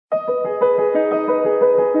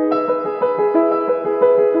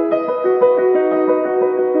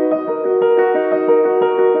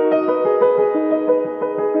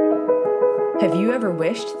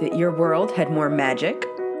wished that your world had more magic?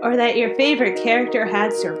 Or that your favorite character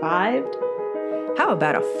had survived? How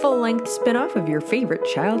about a full-length spin-off of your favorite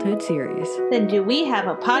childhood series? Then do we have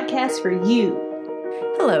a podcast for you?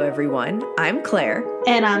 Hello, everyone. I'm Claire.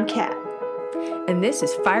 And I'm Kat. And this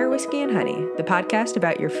is Fire, Whiskey, and Honey, the podcast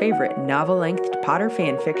about your favorite novel-length Potter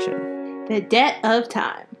fan fiction. The Debt of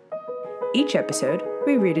Time. Each episode,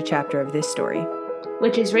 we read a chapter of this story,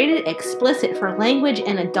 which is rated explicit for language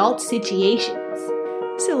and adult situations.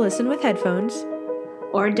 So listen with headphones.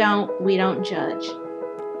 Or don't, we don't judge.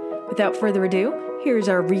 Without further ado, here's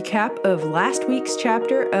our recap of last week's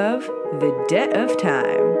chapter of The Debt of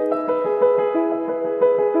Time.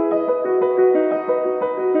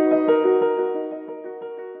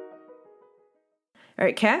 All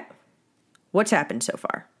right, Kat, what's happened so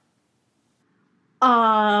far?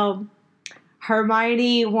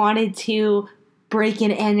 Hermione wanted to break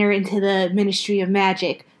and enter into the Ministry of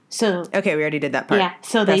Magic. So okay, we already did that part. Yeah,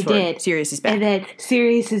 so they did. Sirius is back. And then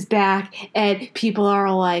Sirius is back, and people are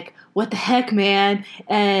all like, what the heck, man?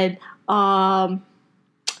 And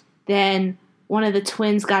then one of the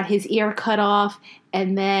twins got his ear cut off,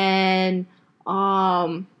 and then,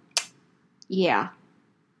 yeah.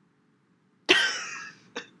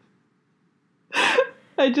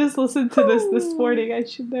 I just listened to this morning. I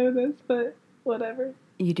should know this, but whatever.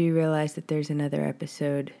 You do realize that there's another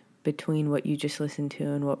episode between what you just listened to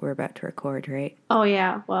and what we're about to record, right? Oh,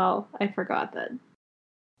 yeah. Well, I forgot that.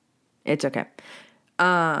 It's okay.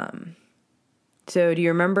 So do you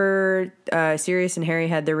remember Sirius and Harry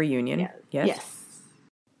had their reunion? Yeah. Yes.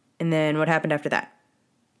 And then what happened after that?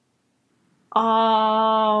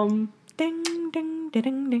 Ding, ding, ding,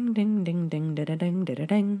 ding, ding, ding, ding, ding, ding, ding,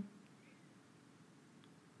 ding.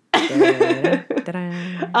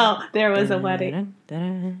 Oh, there was a wedding.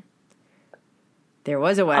 There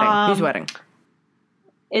was a wedding. Whose wedding?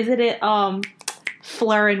 Isn't it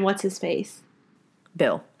Fleur and what's his face?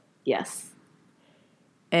 Bill. Yes.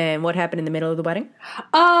 And what happened in the middle of the wedding?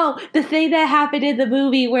 Oh, the thing that happened in the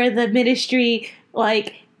movie where the Ministry,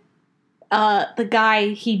 like, the guy,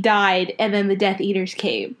 he died, and then the Death Eaters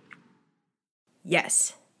came.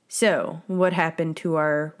 Yes. So, what happened to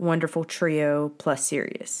our wonderful trio plus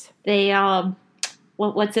Sirius? They,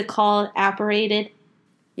 what's it called? Apparated?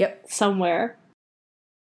 Yep. Somewhere.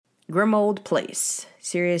 Grimold Place,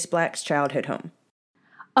 Sirius Black's childhood home.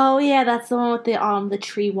 Oh, yeah, that's the one with the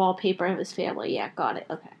tree wallpaper of his family. Yeah, got it.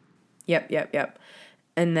 Okay. Yep.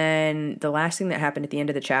 And then the last thing that happened at the end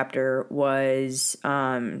of the chapter was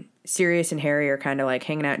Sirius and Harry are kind of like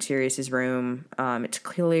hanging out in Sirius's room. It's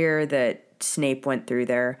clear that Snape went through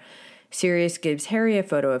there. Sirius gives Harry a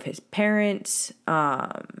photo of his parents.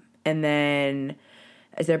 And then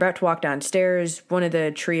as they're about to walk downstairs, one of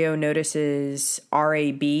the trio notices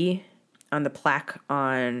R.A.B. on the plaque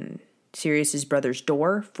on Sirius's brother's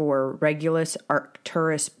door for Regulus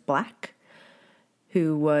Arcturus Black,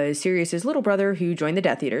 who was Sirius's little brother who joined the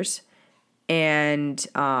Death Eaters. And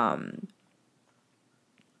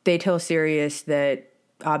they tell Sirius that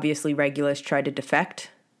obviously Regulus tried to defect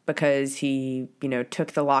because he,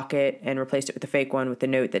 took the locket and replaced it with a fake one with a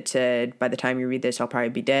note that said, by the time you read this, I'll probably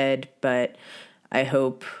be dead, but I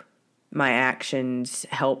hope my actions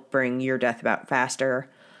help bring your death about faster.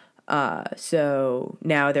 So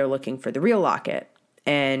now they're looking for the real locket,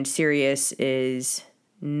 and Sirius is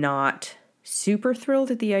not super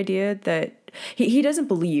thrilled at the idea that he doesn't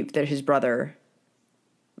believe that his brother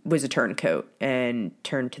was a turncoat and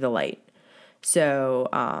turned to the light. So,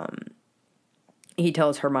 he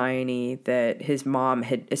tells Hermione that his mom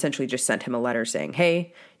had essentially just sent him a letter saying,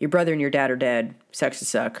 hey, your brother and your dad are dead. Sucks to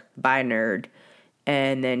suck. Bye, nerd.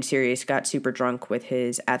 And then Sirius got super drunk with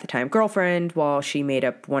his, at the time, girlfriend while she made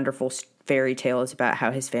up wonderful fairy tales about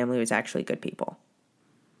how his family was actually good people.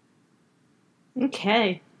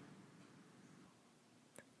 Okay.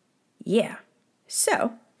 Yeah.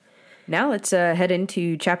 So, now let's head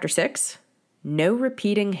into Chapter 6, No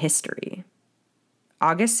Repeating History.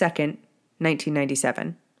 August 2nd,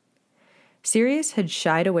 1997. Sirius had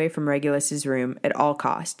shied away from Regulus's room at all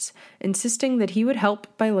costs, insisting that he would help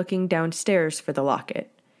by looking downstairs for the locket.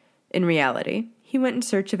 In reality, he went in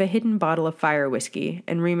search of a hidden bottle of fire whiskey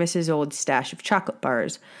and Remus's old stash of chocolate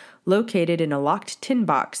bars, located in a locked tin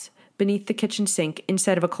box beneath the kitchen sink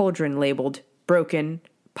inside of a cauldron labeled, broken,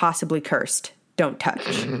 possibly cursed, don't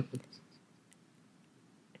touch.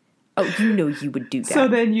 Oh, you would do that. So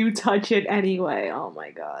then you touch it anyway. Oh my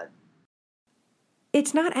god.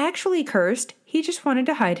 It's not actually cursed. He just wanted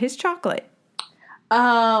to hide his chocolate.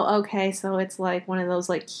 Oh, okay. So it's like one of those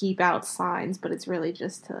like keep out signs, but it's really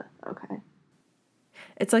just to, okay.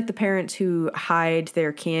 It's like the parents who hide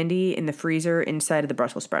their candy in the freezer inside of the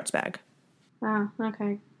Brussels sprouts bag. Oh,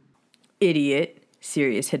 okay. Idiot,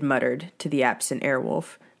 Sirius had muttered to the absent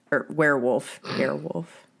werewolf.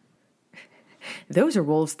 Those are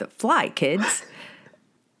wolves that fly, kids.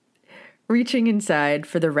 Reaching inside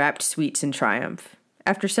for the wrapped sweets in triumph.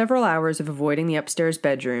 After several hours of avoiding the upstairs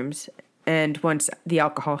bedrooms, and once the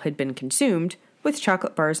alcohol had been consumed, with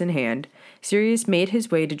chocolate bars in hand, Sirius made his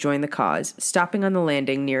way to join the cause, stopping on the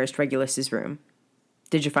landing nearest Regulus's room.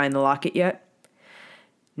 Did you find the locket yet?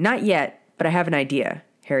 Not yet, but I have an idea,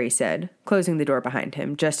 Harry said, closing the door behind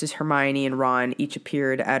him, just as Hermione and Ron each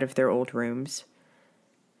appeared out of their old rooms.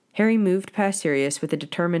 Harry moved past Sirius with a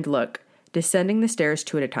determined look, descending the stairs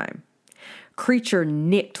two at a time. Kreacher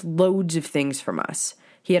nicked loads of things from us.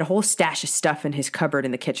 He had a whole stash of stuff in his cupboard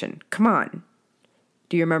in the kitchen. Come on.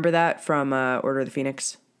 Do you remember that from Order of the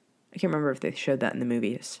Phoenix? I can't remember if they showed that in the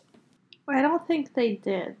movies. I don't think they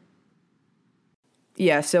did.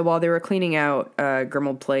 Yeah, so while they were cleaning out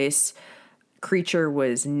Grimmauld Place, Kreacher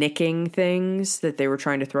was nicking things that they were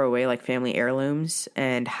trying to throw away, like family heirlooms,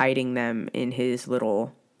 and hiding them in his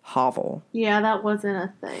little hovel. Yeah, that wasn't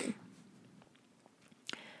a thing.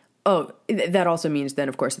 Oh, that also means then,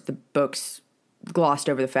 of course, that the books glossed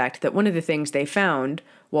over the fact that one of the things they found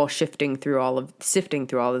while sifting through all of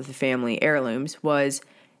the family heirlooms was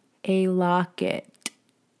a locket.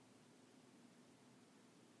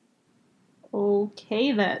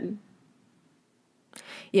 Okay, then.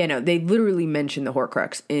 Yeah, no, they literally mention the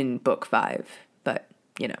Horcrux in book 5, but,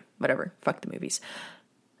 whatever. Fuck the movies.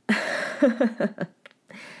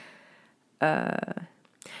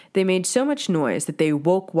 They made so much noise that they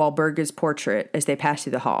woke Walburga's portrait as they passed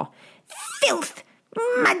through the hall. Filth!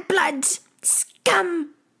 Mudbloods!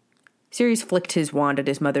 Scum! Sirius flicked his wand at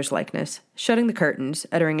his mother's likeness, shutting the curtains,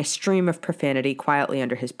 uttering a stream of profanity quietly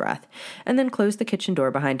under his breath, and then closed the kitchen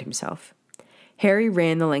door behind himself. Harry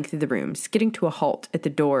ran the length of the room, skidding to a halt at the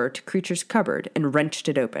door to Kreacher's cupboard and wrenched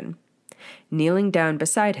it open. Kneeling down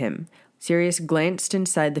beside him, Sirius glanced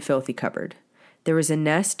inside the filthy cupboard. There was a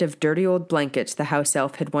nest of dirty old blankets the house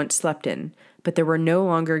elf had once slept in, but they were no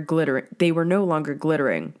longer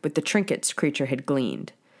glittering with the trinkets Kreacher had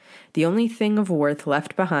gleaned. The only thing of worth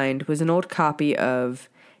left behind was an old copy of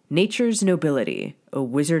Nature's Nobility, a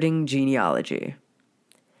Wizarding Genealogy.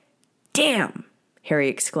 Damn! Harry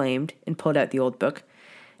exclaimed and pulled out the old book.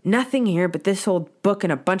 Nothing here but this old book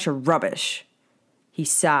and a bunch of rubbish. He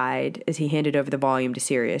sighed as he handed over the volume to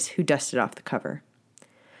Sirius, who dusted off the cover.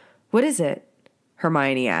 What is it?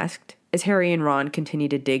 Hermione asked, as Harry and Ron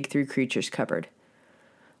continued to dig through Kreacher's cupboard.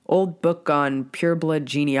 Old book on pureblood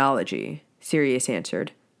genealogy, Sirius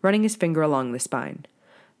answered, running his finger along the spine.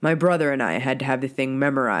 My brother and I had to have the thing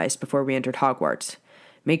memorized before we entered Hogwarts.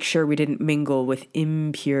 Make sure we didn't mingle with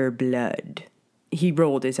impure blood. He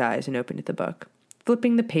rolled his eyes and opened the book,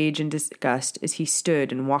 flipping the page in disgust as he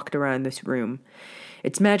stood and walked around this room.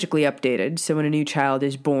 It's magically updated, so when a new child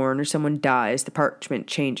is born or someone dies, the parchment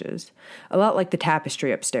changes. A lot like the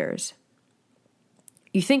tapestry upstairs.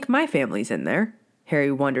 You think my family's in there?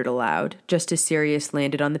 Harry wondered aloud, just as Sirius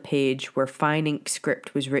landed on the page where fine ink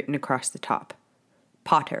script was written across the top.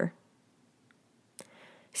 Potter.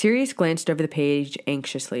 Sirius glanced over the page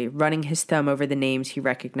anxiously, running his thumb over the names he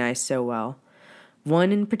recognized so well.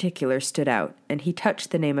 One in particular stood out, and he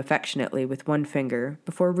touched the name affectionately with one finger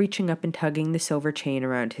before reaching up and tugging the silver chain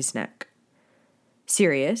around his neck.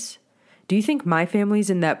 Sirius, do you think my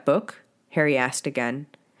family's in that book? Harry asked again.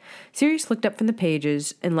 Sirius looked up from the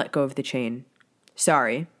pages and let go of the chain.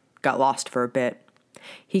 Sorry, got lost for a bit.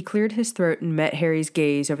 He cleared his throat and met Harry's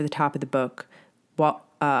gaze over the top of the book, while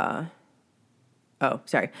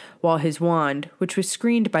his wand, which was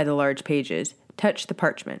screened by the large pages, touched the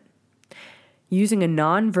parchment. Using a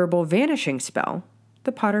non-verbal vanishing spell,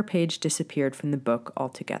 the Potter page disappeared from the book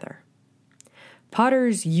altogether.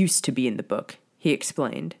 Potters used to be in the book, he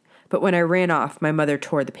explained, but when I ran off, my mother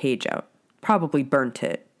tore the page out. Probably burnt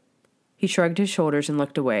it. He shrugged his shoulders and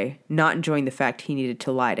looked away, not enjoying the fact he needed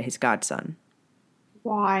to lie to his godson.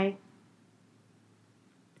 Why?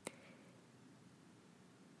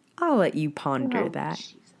 I'll let you ponder that.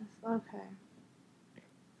 Jesus. Okay.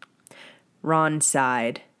 Ron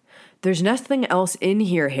sighed. There's nothing else in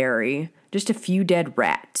here, Harry. Just a few dead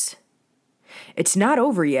rats. It's not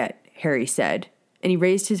over yet, Harry said, and he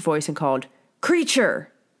raised his voice and called, Kreacher!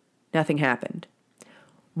 Nothing happened.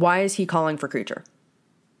 Why is he calling for Kreacher?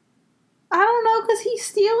 I don't know, because he's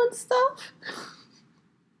stealing stuff.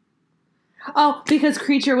 Oh, because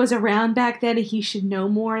Kreacher was around back then and he should know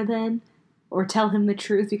more then? Or tell him the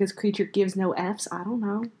truth because Kreacher gives no Fs? I don't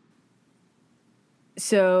know.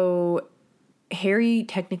 So, Harry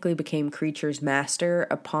technically became Kreacher's master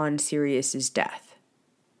upon Sirius's death.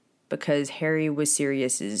 because Harry was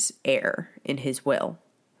Sirius's heir in his will.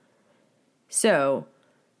 So,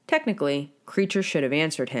 technically, Kreacher should have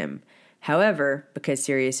answered him. However, because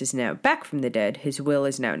Sirius is now back from the dead, his will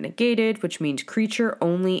is now negated, which means Kreacher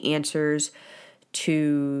only answers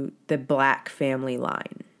to the Black family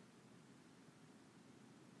line.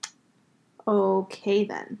 Okay,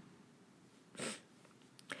 then.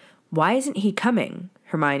 Why isn't he coming?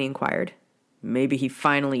 Hermione inquired. Maybe he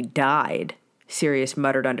finally died, Sirius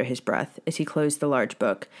muttered under his breath as he closed the large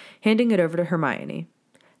book, handing it over to Hermione.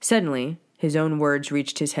 Suddenly, his own words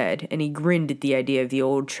reached his head, and he grinned at the idea of the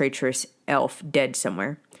old traitorous elf dead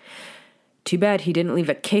somewhere. Too bad he didn't leave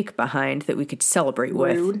a cake behind that we could celebrate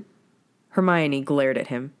Rude. with. Hermione glared at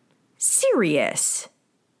him. Sirius!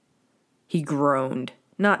 He groaned.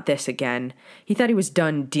 Not this again. He thought he was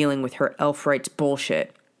done dealing with her elf rights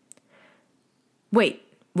bullshit. Wait,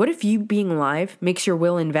 what if you being alive makes your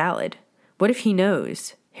will invalid? What if he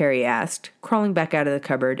knows? Harry asked, crawling back out of the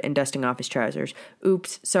cupboard and dusting off his trousers.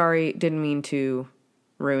 Oops, sorry, didn't mean to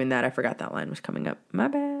ruin that. I forgot that line was coming up. My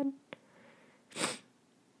bad.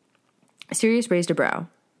 Sirius raised a brow.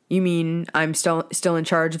 You mean I'm still in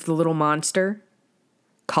charge of the little monster?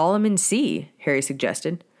 Call him and see, Harry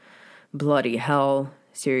suggested. Bloody hell,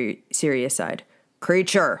 Sirius sighed.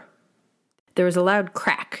 Kreacher! There was a loud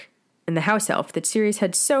crack, and the house elf that Sirius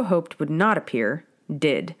had so hoped would not appear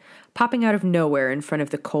did, popping out of nowhere in front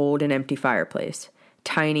of the cold and empty fireplace.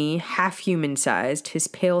 Tiny, half-human-sized, his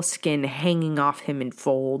pale skin hanging off him in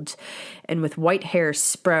folds, and with white hair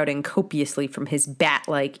sprouting copiously from his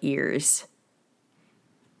bat-like ears.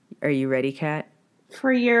 Are you ready, Kat?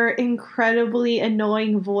 For your incredibly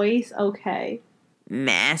annoying voice, okay.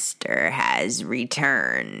 Master has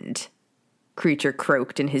returned, Kreacher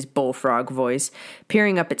croaked in his bullfrog voice,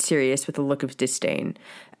 peering up at Sirius with a look of disdain.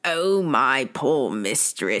 Oh, my poor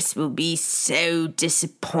mistress will be so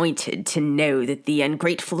disappointed to know that the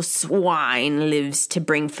ungrateful swine lives to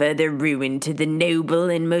bring further ruin to the noble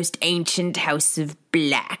and most ancient house of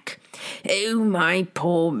Black. Oh, my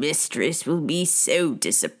poor mistress will be so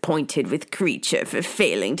disappointed with Kreacher for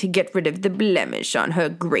failing to get rid of the blemish on her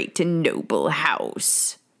great and noble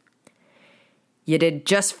house. You did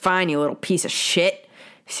just fine, you little piece of shit,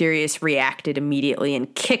 Sirius reacted immediately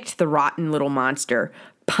and kicked the rotten little monster,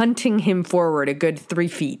 punting him forward a good 3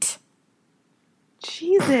 feet.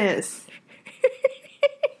 Jesus.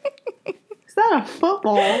 Is that a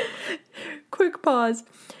football? Quick pause.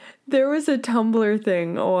 There was a Tumblr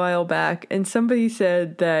thing a while back, and somebody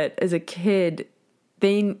said that as a kid,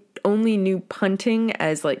 they only knew punting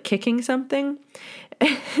as, like, kicking something.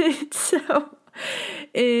 And so,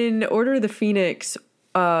 in Order of the Phoenix,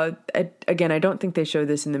 again, I don't think they show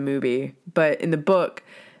this in the movie, but in the book,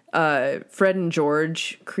 Fred and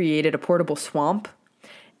George created a portable swamp,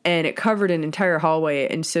 and it covered an entire hallway,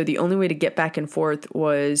 and so the only way to get back and forth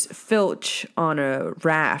was Filch on a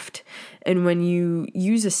raft. And when you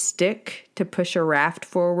use a stick to push a raft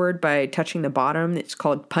forward by touching the bottom, it's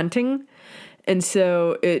called punting. And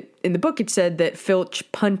so in the book it said that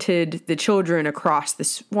Filch punted the children across the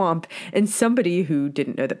swamp, and somebody who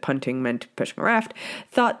didn't know that punting meant pushing a raft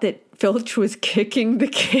thought that Filch was kicking the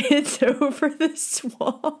kids over the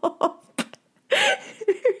swamp.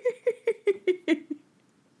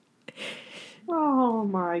 Oh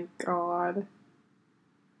my god.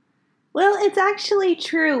 Well, it's actually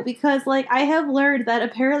true because, like, I have learned that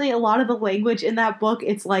apparently a lot of the language in that book,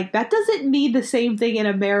 it's like, that doesn't mean the same thing in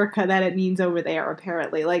America that it means over there,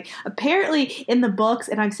 apparently. Like, apparently in the books,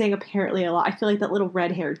 and I'm saying apparently a lot, I feel like that little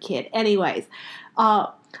red-haired kid. Anyways, I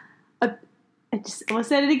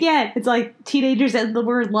said it again. It's like teenagers and the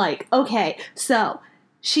word like. Okay, so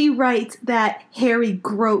she writes that Harry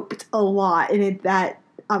groped a lot, and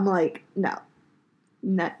I'm like, no.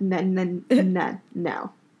 No.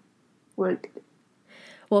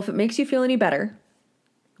 Well, if it makes you feel any better,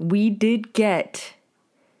 we did get,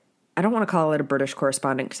 I don't want to call it a British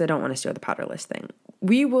correspondent because I don't want to steal the Potterless thing.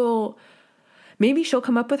 Maybe she'll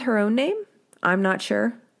come up with her own name. I'm not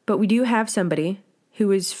sure. But we do have somebody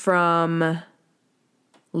who is from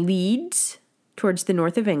Leeds, towards the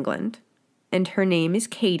north of England, and her name is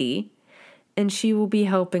Katie, and she will be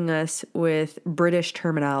helping us with British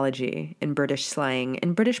terminology and British slang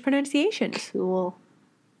and British pronunciations. Cool.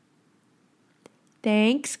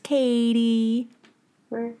 Thanks, Katie.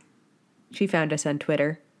 Where? She found us on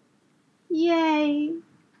Twitter. Yay.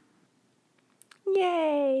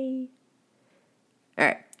 Yay. All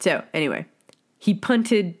right, so anyway, he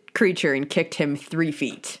punted Kreacher and kicked him 3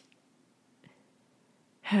 feet.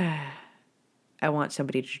 I want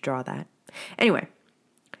somebody to draw that. Anyway,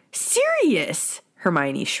 Sirius,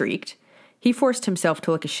 Hermione shrieked. He forced himself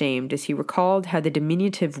to look ashamed as he recalled how the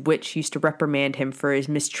diminutive witch used to reprimand him for his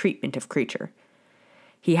mistreatment of Kreacher.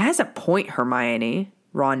 He has a point, Hermione,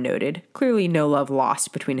 Ron noted, clearly no love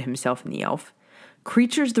lost between himself and the elf.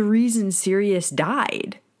 Kreacher's the reason Sirius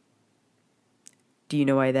died. Do you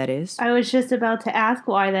know why that is? I was just about to ask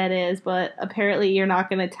why that is, but apparently you're not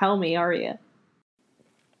going to tell me, are you?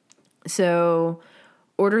 So,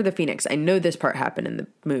 Order of the Phoenix. I know this part happened in the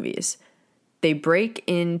movies. They break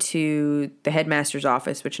into the headmaster's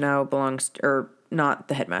office, which now belongs, or not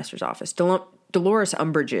the headmaster's office, Dolores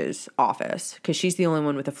Umbridge's office, because she's the only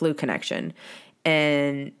one with a Floo connection.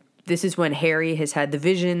 And this is when Harry has had the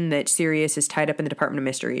vision that Sirius is tied up in the Department of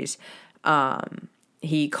Mysteries.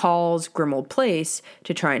 He calls Grimmauld Place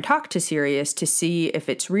to try and talk to Sirius to see if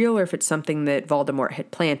it's real or if it's something that Voldemort had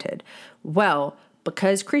planted. Well,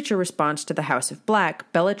 because Kreacher responds to the House of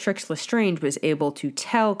Black, Bellatrix Lestrange was able to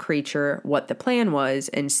tell Kreacher what the plan was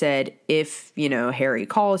and said, if, Harry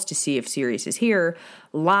calls to see if Sirius is here,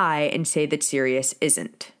 lie and say that Sirius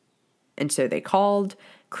isn't. And so they called.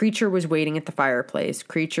 Kreacher was waiting at the fireplace.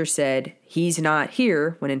 Kreacher said he's not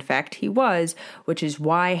here, when in fact he was, which is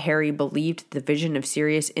why Harry believed the vision of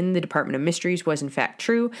Sirius in the Department of Mysteries was in fact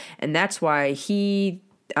true, and that's why he,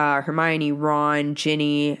 Hermione, Ron,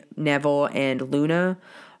 Ginny, Neville, and Luna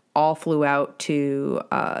all flew out to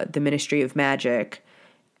the Ministry of Magic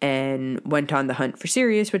and went on the hunt for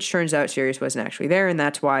Sirius, which turns out Sirius wasn't actually there, and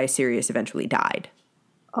that's why Sirius eventually died.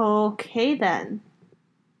 Okay, then.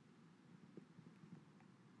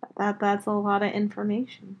 That's a lot of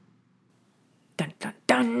information. Dun, dun,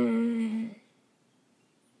 dun.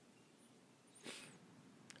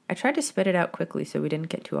 I tried to spit it out quickly so we didn't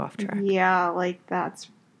get too off track. Yeah, that's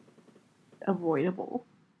avoidable.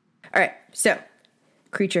 All right, so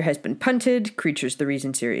Kreacher has been punted. Kreacher's the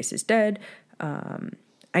reason Sirius is dead.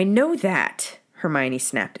 I know that, Hermione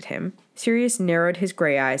snapped at him. Sirius narrowed his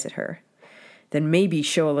gray eyes at her. Then maybe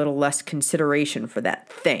show a little less consideration for that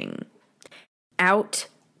thing. Out,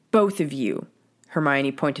 both of you,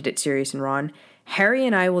 Hermione pointed at Sirius and Ron. Harry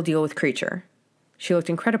and I will deal with Kreacher. She looked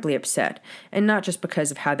incredibly upset, and not just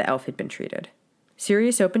because of how the elf had been treated.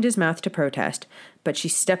 Sirius opened his mouth to protest, but she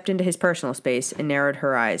stepped into his personal space and narrowed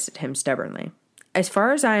her eyes at him stubbornly. As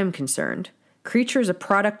far as I am concerned, Kreacher is a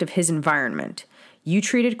product of his environment. You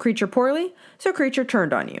treated Kreacher poorly, so Kreacher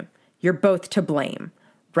turned on you. You're both to blame.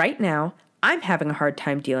 Right now, I'm having a hard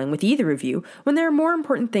time dealing with either of you when there are more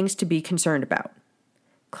important things to be concerned about.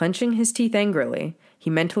 Clenching his teeth angrily, he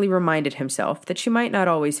mentally reminded himself that she might not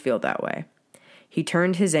always feel that way. He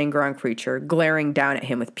turned his anger on Kreacher, glaring down at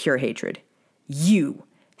him with pure hatred. You,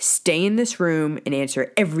 stay in this room and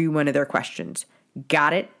answer every one of their questions.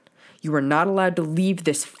 Got it? You are not allowed to leave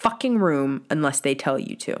this fucking room unless they tell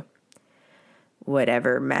you to.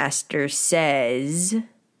 Whatever Master says,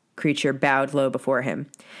 Kreacher bowed low before him.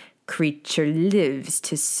 Kreacher lives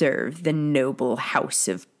to serve the noble House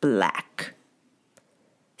of Black.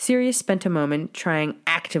 Sirius spent a moment trying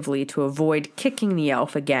actively to avoid kicking the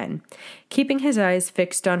elf again, keeping his eyes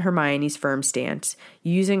fixed on Hermione's firm stance,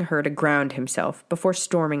 using her to ground himself before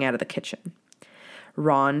storming out of the kitchen.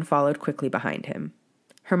 Ron followed quickly behind him.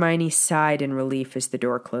 Hermione sighed in relief as the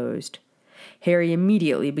door closed. Harry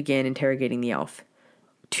immediately began interrogating the elf.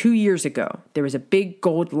 2 years ago, there was a big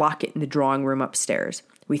gold locket in the drawing room upstairs.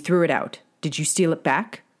 We threw it out. Did you steal it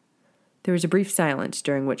back? There was a brief silence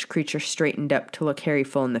during which Kreacher straightened up to look Harry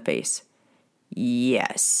full in the face.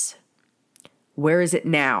 Yes. Where is it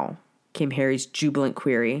now? Came Harry's jubilant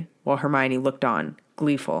query, while Hermione looked on,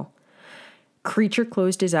 gleeful. Kreacher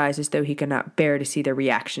closed his eyes as though he could not bear to see their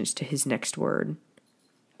reactions to his next word.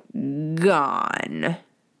 Gone.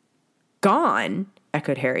 Gone?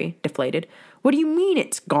 Echoed Harry, deflated. What do you mean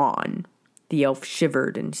it's gone? The elf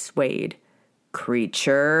shivered and swayed.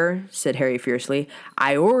 Kreacher, said Harry fiercely,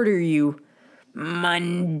 I order you.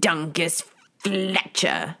 Mundungus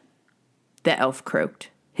Fletcher, the elf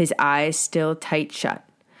croaked, his eyes still tight shut.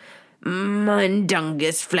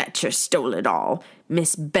 Mundungus Fletcher stole it all.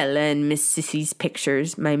 Miss Bella and Miss Sissy's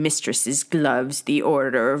pictures, my mistress's gloves, the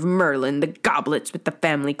Order of Merlin, the goblets with the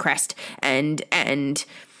family crest, and...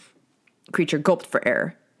 Kreacher gulped for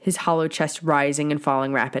air, his hollow chest rising and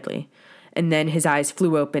falling rapidly. And then his eyes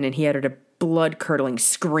flew open and he uttered a blood-curdling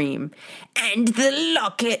scream. And the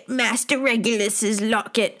locket, Master Regulus's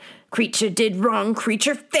locket. Kreacher did wrong.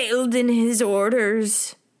 Kreacher failed in his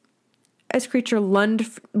orders. As Kreacher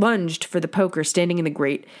lunged for the poker standing in the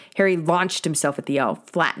grate, Harry launched himself at the elf,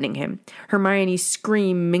 flattening him. Hermione's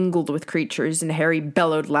scream mingled with Kreacher's, and Harry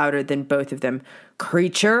bellowed louder than both of them.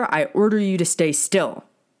 Kreacher, I order you to stay still.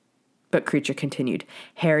 But Kreacher continued.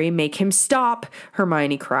 Harry, make him stop,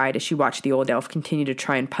 Hermione cried as she watched the old elf continue to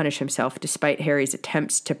try and punish himself despite Harry's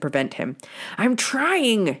attempts to prevent him. I'm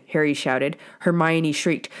trying, Harry shouted. Hermione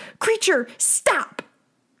shrieked, Kreacher, stop!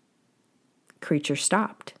 Kreacher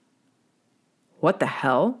stopped. What the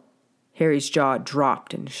hell? Harry's jaw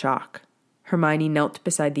dropped in shock. Hermione knelt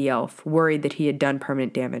beside the elf, worried that he had done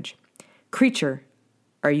permanent damage. Kreacher,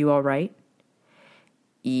 are you all right?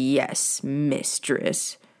 Yes,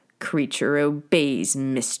 mistress. Kreacher obeys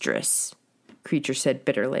mistress, Kreacher said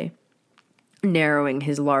bitterly, narrowing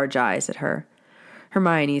his large eyes at her.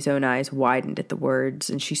 Hermione's own eyes widened at the words,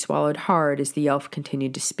 and she swallowed hard as the elf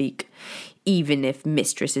continued to speak. Even if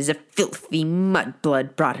mistress is a filthy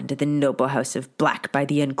mudblood brought into the noble house of Black by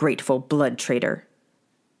the ungrateful blood traitor.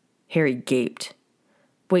 Harry gaped.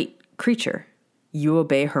 Wait, Kreacher, you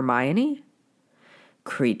obey Hermione?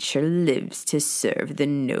 Kreacher lives to serve the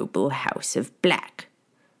noble house of Black.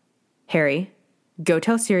 Harry, go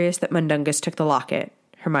tell Sirius that Mundungus took the locket,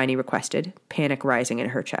 Hermione requested, panic rising in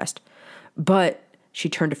her chest. But, she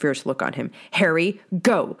turned a fierce look on him. Harry,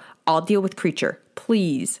 go! I'll deal with Kreacher,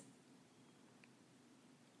 please.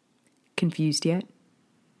 Confused yet?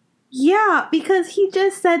 Yeah, because he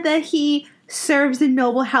just said that he serves the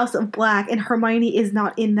noble house of Black, and Hermione is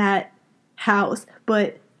not in that house,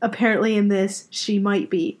 but apparently in this, she might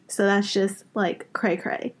be. So that's just, like,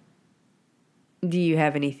 cray-cray. Do you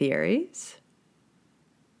have any theories?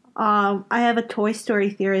 I have a Toy Story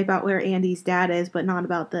theory about where Andy's dad is, but not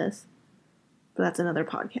about this. But that's another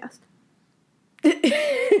podcast.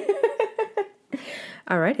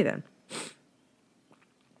 Alrighty then.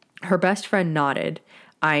 Her best friend nodded,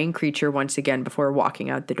 eyeing Kreacher once again before walking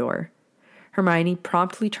out the door. Hermione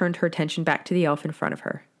promptly turned her attention back to the elf in front of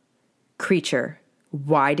her. Kreacher,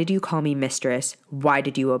 why did you call me mistress? Why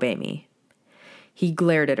did you obey me? He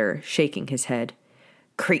glared at her, shaking his head.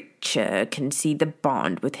 Kreacher can see the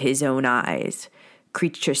bond with his own eyes.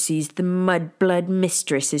 Kreacher sees the mudblood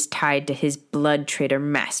mistress is tied to his blood traitor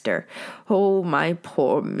master. Oh, my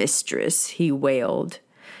poor mistress, he wailed.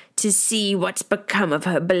 To see what's become of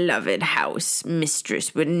her beloved house,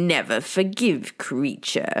 mistress would never forgive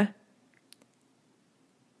Kreacher.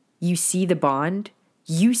 You see the bond?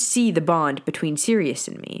 You see the bond between Sirius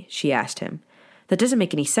and me, she asked him. That doesn't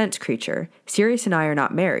make any sense, Kreacher. Sirius and I are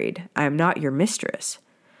not married. I am not your mistress.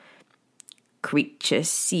 Kreacher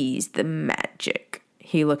sees the magic.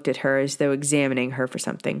 He looked at her as though examining her for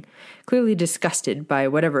something. Clearly disgusted by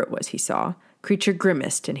whatever it was he saw, Kreacher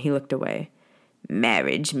grimaced and he looked away.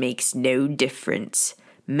 Marriage makes no difference.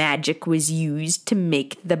 Magic was used to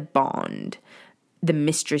make the bond. The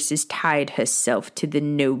mistress has tied herself to the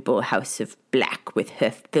noble house of Black with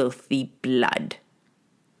her filthy blood.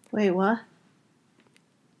 Wait, what?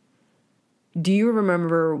 Do you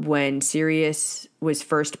remember when Sirius was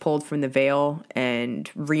first pulled from the veil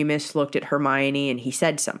and Remus looked at Hermione and he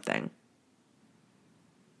said something?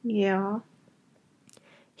 Yeah.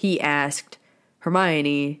 He asked,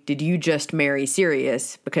 Hermione, did you just marry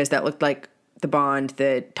Sirius? Because that looked like the bond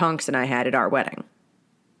that Tonks and I had at our wedding.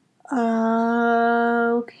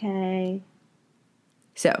 Okay.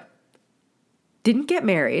 So, didn't get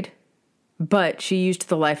married, but she used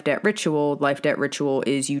the life debt ritual. Life debt ritual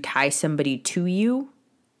is you tie somebody to you.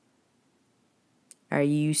 Are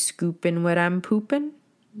you scooping what I'm pooping?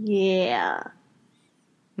 Yeah.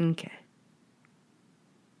 Okay.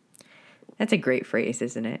 That's a great phrase,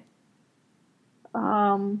 isn't it?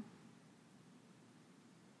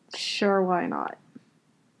 Sure, why not?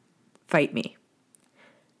 Fight me.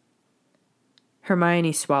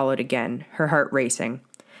 Hermione swallowed again, her heart racing.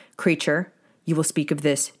 Kreacher, you will speak of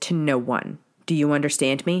this to no one. Do you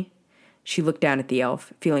understand me? She looked down at the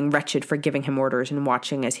elf, feeling wretched for giving him orders and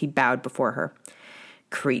watching as he bowed before her.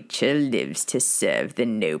 Kreacher lives to serve the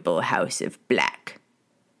noble house of Black.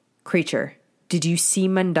 Kreacher, did you see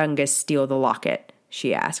Mundungus steal the locket?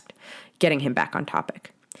 She asked, getting him back on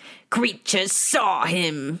topic. Kreacher saw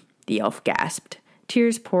him, the elf gasped,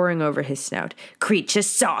 tears pouring over his snout. Kreacher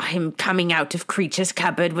saw him coming out of Kreacher's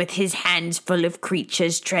cupboard with his hands full of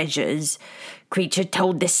Kreacher's treasures. Kreacher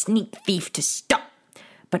told the sneak thief to stop,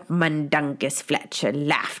 but Mundungus Fletcher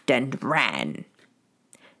laughed and ran.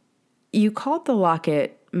 You called the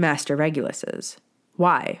locket Master Regulus's.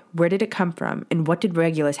 Why? Where did it come from? And what did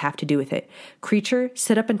Regulus have to do with it? Kreacher,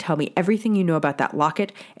 sit up and tell me everything you know about that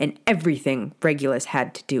locket and everything Regulus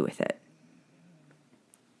had to do with it.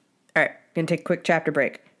 All right, gonna take a quick chapter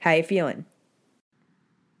break. How you feeling?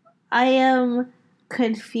 I am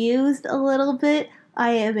confused a little bit.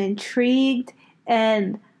 I am intrigued,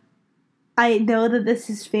 and I know that this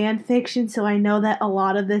is fan fiction, so I know that a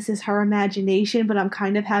lot of this is her imagination, but I'm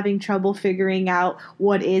kind of having trouble figuring out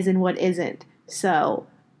what is and what isn't. So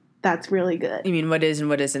that's really good. You mean what is and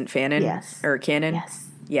what isn't fanon? Yes. Or canon? Yes.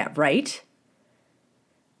 Yeah, right?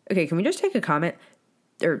 Okay, can we just take a comment?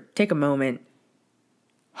 Or take a moment.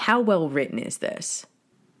 How well written is this?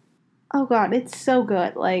 Oh god, it's so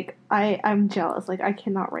good. Like, I'm jealous. Like, I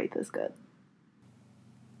cannot write this good.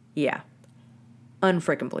 Yeah.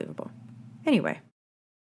 Unfreaking believable. Anyway.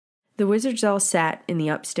 The wizards all sat in the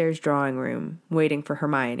upstairs drawing room, waiting for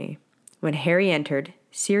Hermione. When Harry entered,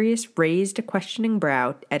 Sirius raised a questioning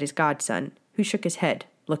brow at his godson, who shook his head,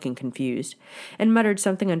 looking confused, and muttered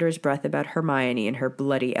something under his breath about Hermione and her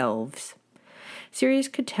bloody elves. Sirius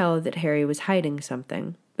could tell that Harry was hiding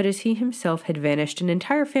something, but as he himself had vanished an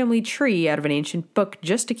entire family tree out of an ancient book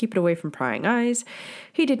just to keep it away from prying eyes,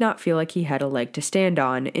 he did not feel like he had a leg to stand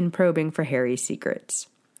on in probing for Harry's secrets.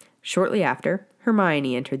 Shortly after,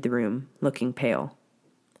 Hermione entered the room, looking pale.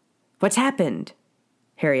 "What's happened?"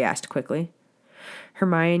 Harry asked quickly.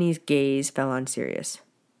 Hermione's gaze fell on Sirius.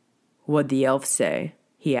 "What'd the elf say?"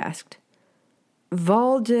 he asked.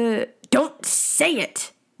 "Don't say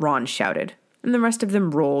it!" Ron shouted, and the rest of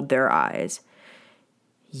them rolled their eyes.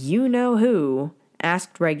 You-know-who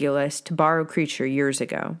asked Regulus to borrow Kreacher years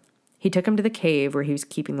ago. He took him to the cave where he was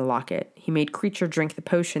keeping the locket. He made Kreacher drink the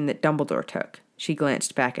potion that Dumbledore took. She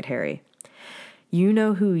glanced back at Harry.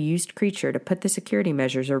 You-know-who used Kreacher to put the security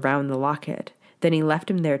measures around the locket. Then he left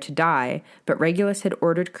him there to die, but Regulus had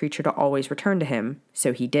ordered Kreacher to always return to him,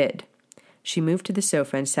 so he did. She moved to the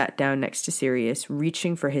sofa and sat down next to Sirius,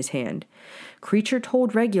 reaching for his hand. Kreacher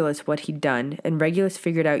told Regulus what he'd done, and Regulus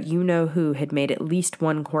figured out you-know-who had made at least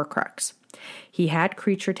one Horcrux. He had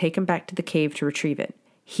Kreacher take him back to the cave to retrieve it.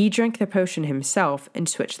 He drank the potion himself and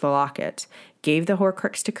switched the lockets, gave the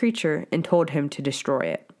Horcrux to Kreacher, and told him to destroy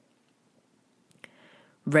it.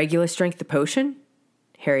 "Regulus drank the potion?"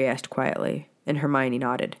 Harry asked quietly, and Hermione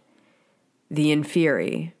nodded. "The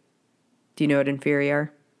Inferi. Do you know what Inferi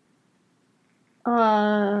are?"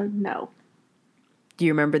 No. Do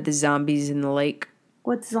you remember the zombies in the lake?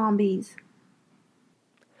 What's zombies?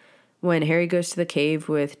 When Harry goes to the cave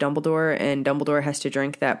with Dumbledore and Dumbledore has to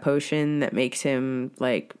drink that potion that makes him,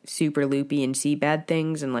 like, super loopy and see bad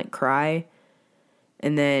things and, like, cry.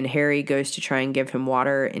 And then Harry goes to try and give him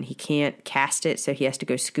water and he can't cast it, so he has to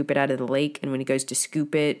go scoop it out of the lake. And when he goes to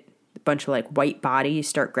scoop it, a bunch of, like, white bodies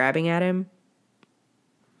start grabbing at him.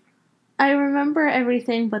 I remember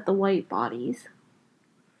everything but the white bodies.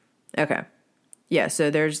 Okay. Yeah, so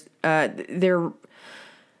there's they're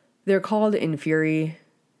called Inferi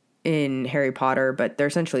in Harry Potter, but they're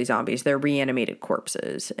essentially zombies. They're reanimated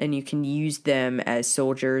corpses, and you can use them as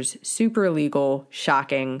soldiers. Super illegal,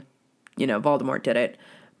 shocking. You know, Voldemort did it.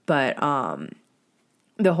 But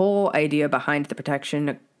the whole idea behind the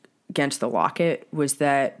protection against the locket was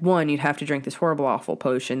that, one, you'd have to drink this horrible, awful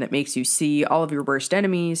potion that makes you see all of your worst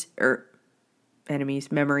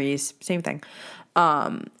memories, same thing.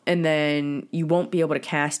 And then you won't be able to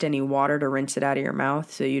cast any water to rinse it out of your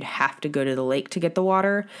mouth, so you'd have to go to the lake to get the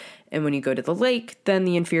water. And when you go to the lake, then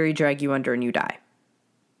the Inferi drag you under and you die.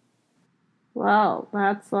 Well,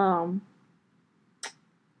 that's, I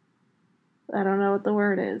don't know what the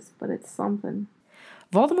word is, but it's something.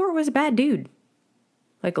 Voldemort was a bad dude.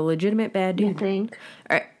 Like a legitimate bad dude. You think?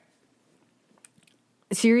 All right.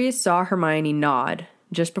 Sirius saw Hermione nod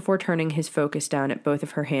just before turning his focus down at both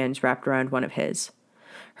of her hands wrapped around one of his.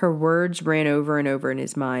 Her words ran over and over in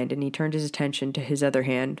his mind, and he turned his attention to his other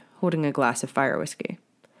hand, holding a glass of fire whiskey.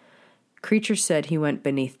 Kreacher said he went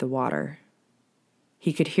beneath the water.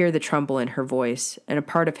 He could hear the tremble in her voice, and a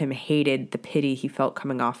part of him hated the pity he felt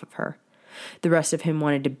coming off of her. The rest of him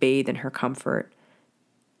wanted to bathe in her comfort.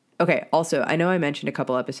 Okay, also, I know I mentioned a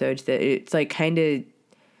couple episodes that it's like kind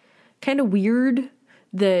of weird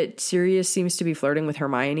that Sirius seems to be flirting with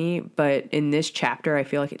Hermione, but in this chapter, I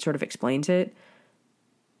feel like it sort of explains it.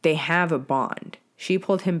 They have a bond. She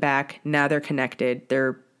pulled him back. Now they're connected.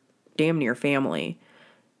 They're damn near family,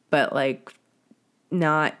 but like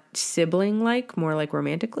not sibling-like, more like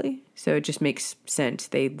romantically. So it just makes sense.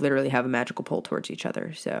 They literally have a magical pull towards each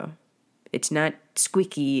other. So it's not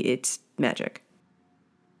squeaky, it's magic.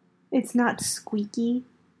 It's not squeaky?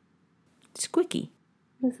 Squeaky.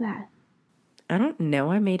 What is that? I don't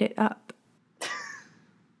know. I made it up.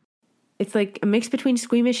 It's like a mix between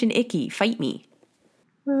squeamish and icky. Fight me.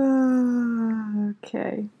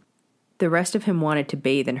 Okay. The rest of him wanted to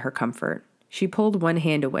bathe in her comfort. She pulled one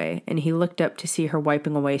hand away, and he looked up to see her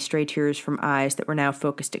wiping away stray tears from eyes that were now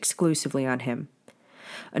focused exclusively on him.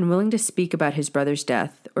 Unwilling to speak about his brother's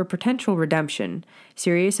death or potential redemption,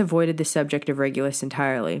 Sirius avoided the subject of Regulus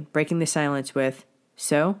entirely, breaking the silence with,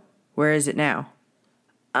 "So, where is it now?"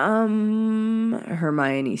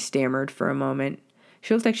 Hermione stammered for a moment.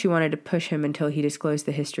 She looked like she wanted to push him until he disclosed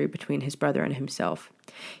the history between his brother and himself.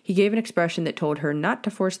 He gave an expression that told her not to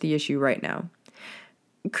force the issue right now.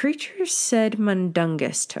 "Kreacher said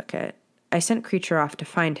Mundungus took it. I sent Kreacher off to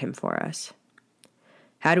find him for us."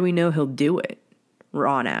 "How do we know he'll do it?"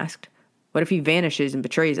 Ron asked. "What if he vanishes and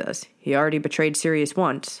betrays us? He already betrayed Sirius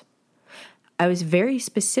once." "I was very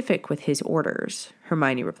specific with his orders,"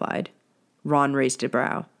 Hermione replied. Ron raised a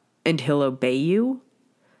brow. "And he'll obey you?"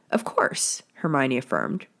 "Of course," Hermione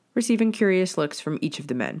affirmed, receiving curious looks from each of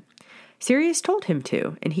the men. "Sirius told him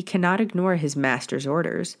to, and he cannot ignore his master's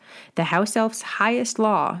orders. The house elf's highest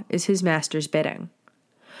law is his master's bidding."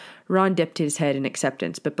 Ron dipped his head in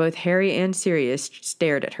acceptance, but both Harry and Sirius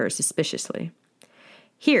stared at her suspiciously.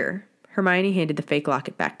 "Here," Hermione handed the fake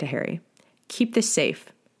locket back to Harry. "Keep this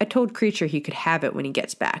safe. I told Kreacher he could have it when he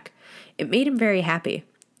gets back. It made him very happy.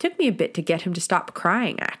 Took me a bit to get him to stop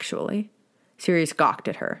crying, actually." Sirius gawked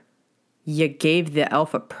at her. "You gave the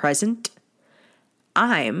elf a present?"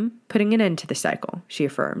 "I'm putting an end to the cycle," she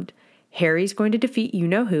affirmed. "Harry's going to defeat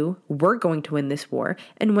you-know-who, we're going to win this war,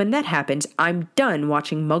 and when that happens, I'm done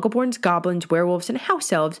watching muggleborns, goblins, werewolves, and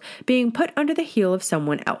house elves being put under the heel of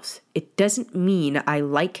someone else. It doesn't mean I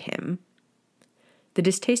like him." The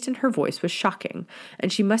distaste in her voice was shocking,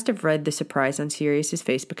 and she must have read the surprise on Sirius's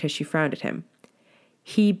face because she frowned at him.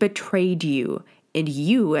 "He betrayed you, and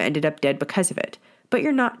you ended up dead because of it. But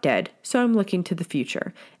you're not dead, so I'm looking to the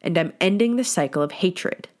future, and I'm ending the cycle of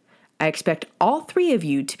hatred. I expect all three of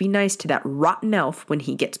you to be nice to that rotten elf when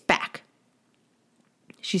he gets back."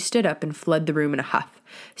 She stood up and fled the room in a huff,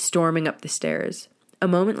 storming up the stairs. A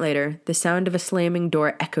moment later, the sound of a slamming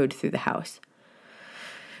door echoed through the house.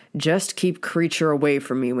 "Just keep Kreacher away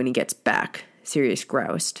from me when he gets back," Sirius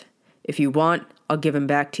groused. "If you want, I'll give him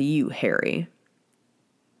back to you, Harry."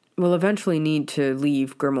 "We'll eventually need to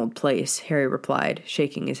leave Grimmauld Place," Harry replied,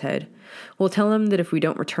 shaking his head. "We'll tell him that if we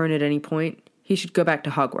don't return at any point, he should go back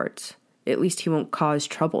to Hogwarts. At least he won't cause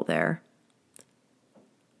trouble there."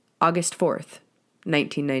 August 4th,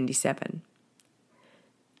 1997.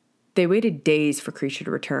 They waited days for Kreacher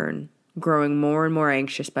to return, growing more and more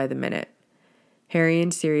anxious by the minute. Harry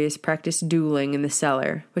and Sirius practiced dueling in the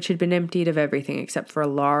cellar, which had been emptied of everything except for a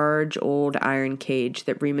large old iron cage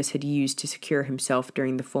that Remus had used to secure himself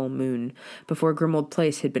during the full moon, before Grimmauld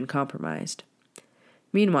Place had been compromised.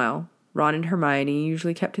 Meanwhile, Ron and Hermione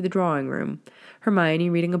usually kept to the drawing room, Hermione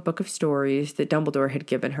reading a book of stories that Dumbledore had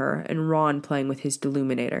given her, and Ron playing with his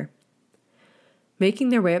Deluminator. Making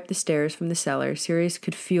their way up the stairs from the cellar, Sirius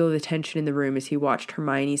could feel the tension in the room as he watched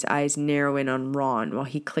Hermione's eyes narrow in on Ron while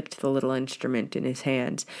he clicked the little instrument in his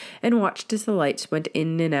hands, and watched as the lights went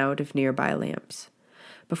in and out of nearby lamps.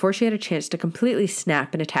 Before she had a chance to completely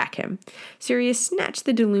snap and attack him, Sirius snatched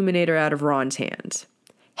the Deluminator out of Ron's hands.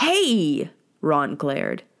 "Hey!" Ron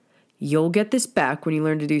glared. "You'll get this back when you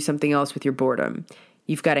learn to do something else with your boredom.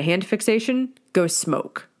 You've got a hand fixation? Go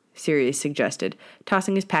smoke," Sirius suggested,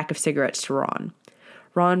 tossing his pack of cigarettes to Ron.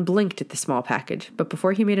 Ron blinked at the small package, but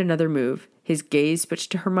before he made another move, his gaze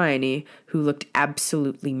switched to Hermione, who looked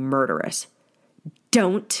absolutely murderous.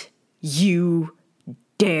 "Don't you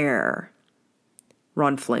dare!"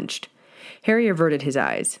 Ron flinched. Harry averted his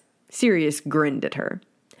eyes. Sirius grinned at her.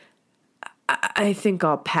 I think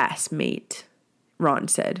I'll pass, mate," Ron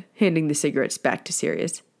said, handing the cigarettes back to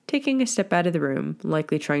Sirius, taking a step out of the room,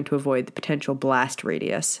 likely trying to avoid the potential blast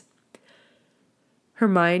radius.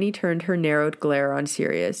 Hermione turned her narrowed glare on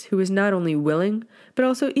Sirius, who was not only willing, but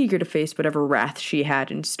also eager to face whatever wrath she had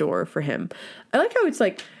in store for him. I like how it's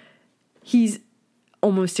like he's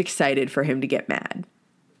almost excited for him to get mad.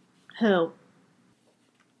 Who?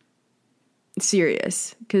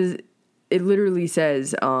 Sirius, because it literally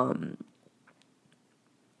says, where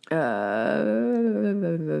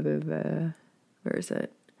is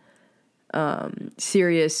it?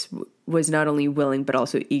 Sirius was not only willing, but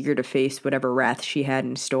also eager to face whatever wrath she had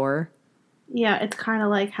in store. Yeah, it's kind of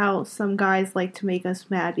like how some guys like to make us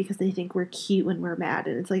mad because they think we're cute when we're mad,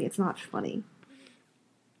 and it's like, it's not funny.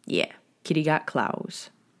 Yeah, Kitty got claws.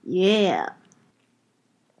 Yeah.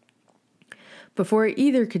 Before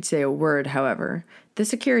either could say a word, however, the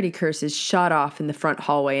security curses shot off in the front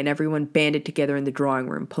hallway and everyone banded together in the drawing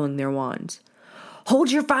room, pulling their wands.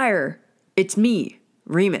 "Hold your fire! It's me,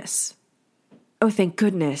 Remus." "Oh, thank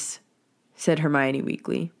goodness," said Hermione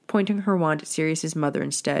weakly, pointing her wand at Sirius's mother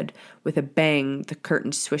instead. With a bang, the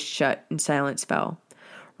curtains swished shut and silence fell.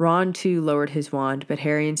 Ron, too, lowered his wand, but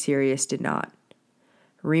Harry and Sirius did not.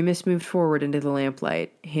 Remus moved forward into the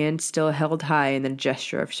lamplight, hand still held high in the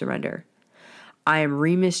gesture of surrender. I am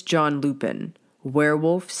Remus John Lupin,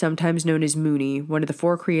 werewolf, sometimes known as Moony, one of the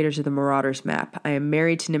 4 creators of the Marauders map. I am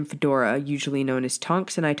married to Nymphadora, usually known as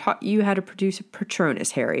Tonks, and I taught you how to produce a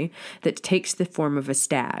Patronus, Harry, that takes the form of a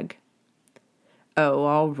stag. Oh,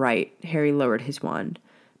 all right, Harry lowered his wand.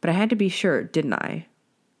 But I had to be sure, didn't I?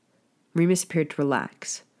 Remus appeared to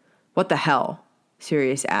relax. What the hell?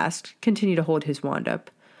 Sirius asked, continued to hold his wand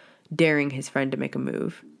up, daring his friend to make a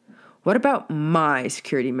move. What about my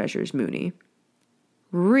security measures, Moony?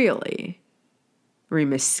 Really?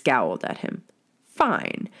 Remus scowled at him.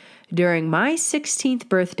 Fine. During my 16th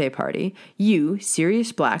birthday party, you,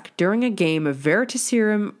 Sirius Black, during a game of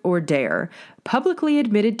Veritaserum or Dare, publicly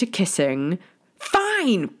admitted to kissing...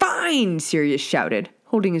 Fine! Fine! Sirius shouted,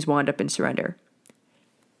 holding his wand up in surrender.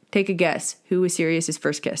 Take a guess. Who was Sirius's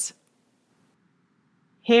first kiss?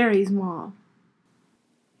 Harry's mom.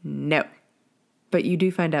 No. But you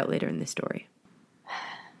do find out later in the story.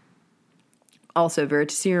 Also,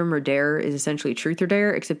 Veritaserum or Dare is essentially truth or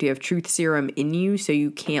dare, except you have truth serum in you, so you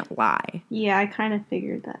can't lie. Yeah, I kind of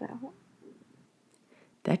figured that out.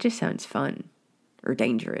 That just sounds fun. Or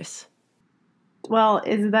dangerous. Well,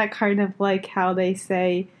 isn't that kind of like how they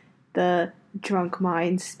say the drunk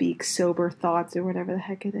mind speaks sober thoughts or whatever the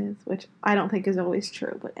heck it is? Which I don't think is always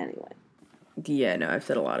true, but anyway. Yeah, no, I've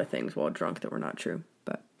said a lot of things while drunk that were not true,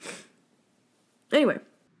 but... Anyway.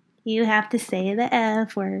 You have to say the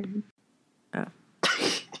F word. Oh.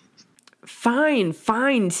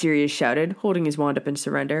 Fine, Sirius shouted, holding his wand up in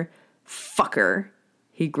surrender. Fucker,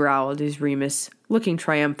 he growled as Remus, looking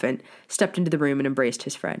triumphant, stepped into the room and embraced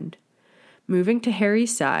his friend. Moving to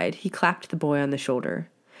Harry's side, he clapped the boy on the shoulder.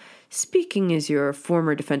 Speaking as your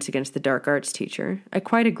former Defense Against the Dark Arts teacher, I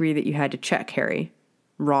quite agree that you had to check, Harry.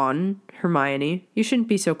 Ron, Hermione, you shouldn't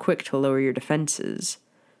be so quick to lower your defenses.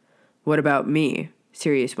 What about me?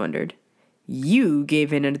 Sirius wondered. You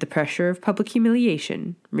gave in under the pressure of public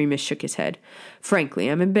humiliation, Remus shook his head. Frankly,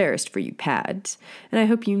 I'm embarrassed for you pads, and I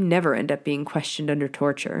hope you never end up being questioned under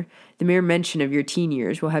torture. The mere mention of your teen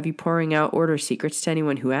years will have you pouring out order secrets to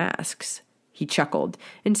anyone who asks. He chuckled,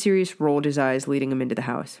 and Sirius rolled his eyes, leading him into the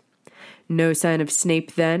house. No sign of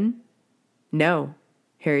Snape, then? No,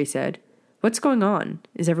 Harry said. What's going on?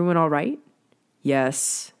 Is everyone all right?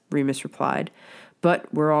 Yes, Remus replied,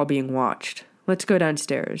 but we're all being watched. Let's go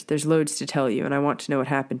downstairs. There's loads to tell you, and I want to know what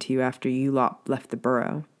happened to you after you lot left the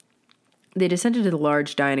burrow. They descended to the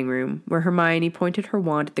large dining room, where Hermione pointed her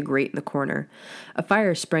wand at the grate in the corner. A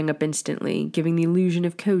fire sprang up instantly, giving the illusion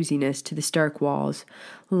of coziness to the stark walls.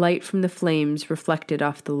 Light from the flames reflected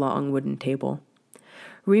off the long wooden table.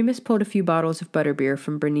 Remus pulled a few bottles of butterbeer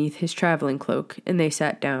from beneath his traveling cloak, and they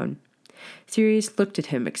sat down. Sirius looked at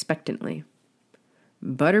him expectantly.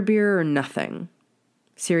 Butterbeer or nothing.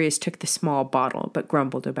 Sirius took the small bottle, but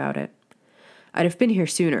grumbled about it. I'd have been here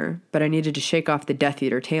sooner, but I needed to shake off the Death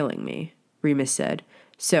Eater tailing me, Remus said.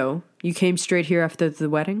 So, you came straight here after the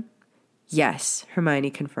wedding? Yes,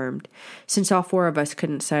 Hermione confirmed. Since all 4 of us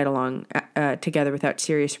couldn't side along together without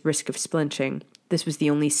serious risk of splinching, this was the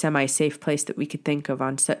only semi-safe place that we could think of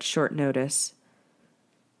on such short notice.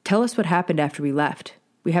 Tell us what happened after we left.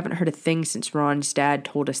 We haven't heard a thing since Ron's dad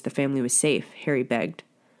told us the family was safe, Harry begged.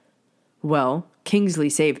 Well, Kingsley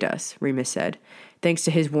saved us, Remus said. Thanks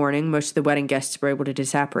to his warning, most of the wedding guests were able to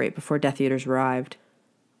disapparate before Death Eaters arrived.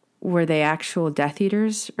 Were they actual Death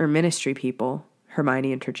Eaters or ministry people?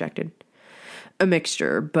 Hermione interjected. A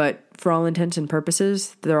mixture, but for all intents and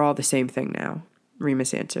purposes, they're all the same thing now,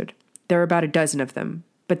 Remus answered. There are about a dozen of them,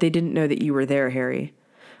 but they didn't know that you were there, Harry.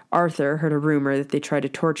 Arthur heard a rumor that they tried to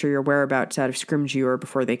torture your whereabouts out of Scrimgeour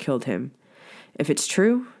before they killed him. If it's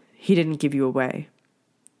true, he didn't give you away.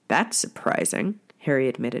 That's surprising, Harry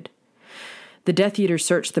admitted. The Death Eaters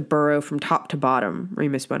searched the burrow from top to bottom,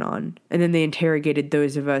 Remus went on, and then they interrogated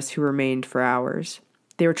those of us who remained for hours.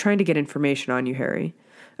 They were trying to get information on you, Harry.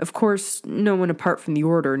 Of course, no one apart from the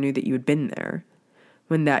Order knew that you had been there.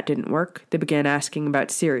 When that didn't work, they began asking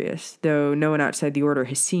about Sirius, though no one outside the Order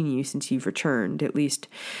has seen you since you've returned, at least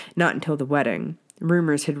not until the wedding.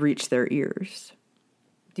 Rumors had reached their ears.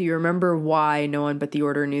 Do you remember why no one but the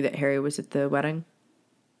Order knew that Harry was at the wedding?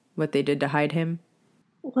 What they did to hide him?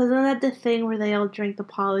 Wasn't that the thing where they all drank the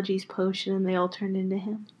Apologies potion and they all turned into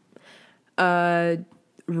him?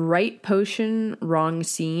 Right potion, wrong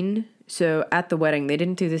scene. So at the wedding, they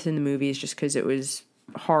didn't do this in the movies just because it was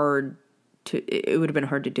hard it would have been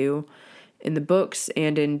hard to do. In the books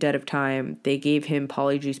and in Dead of Time, they gave him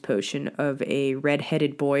Polyjuice potion of a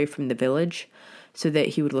red-headed boy from the village so that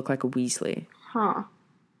he would look like a Weasley. Huh.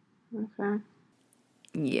 Okay.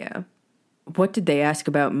 Yeah. What did they ask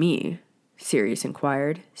about me? Sirius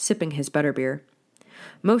inquired, sipping his butterbeer.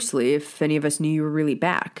 Mostly if any of us knew you were really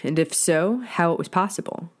back, and if so, how it was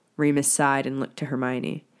possible. Remus sighed and looked to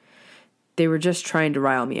Hermione. They were just trying to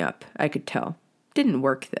rile me up, I could tell. Didn't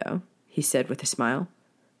work, though, he said with a smile.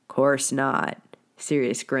 Course not,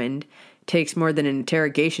 Sirius grinned. Takes more than an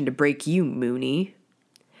interrogation to break you, Moony.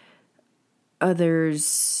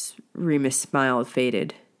 Others, Remus' smile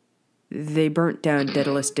faded. They burnt down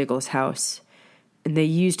Daedalus Diggle's house, and they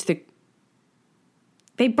used the...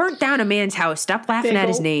 They burnt down a man's house. Stop laughing at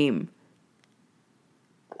his name.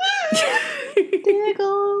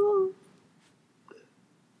 Diggle.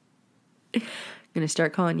 I'm going to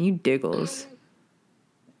start calling you Diggles.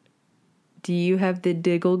 Do you have the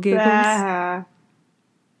Diggle giggles? Ah.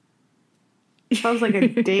 Sounds like a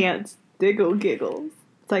dance. Diggle giggles.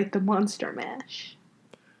 It's like the Monster Mash.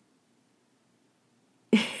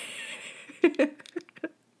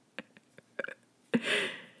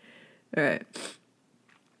 All right.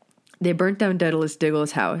 They burnt down Daedalus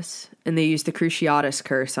Diggle's house, and they used the Cruciatus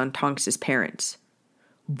curse on Tonks's parents.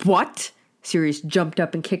 What? Sirius jumped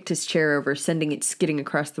up and kicked his chair over, sending it skidding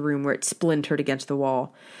across the room where it splintered against the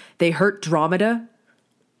wall. They hurt Dromeda?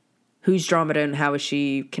 Who's Dromeda and how is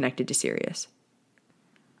she connected to Sirius?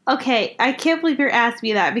 Okay, I can't believe you're asking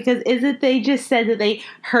me that, because isn't they just said that they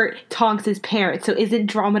hurt Tonks's parents, so isn't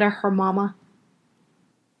Dromeda her mama?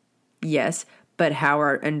 Yes, but how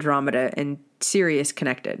are Andromeda and Sirius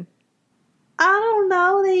connected? I don't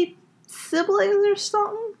know, they siblings or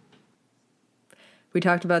something? We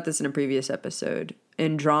talked about this in a previous episode.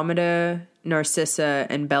 Andromeda, Narcissa,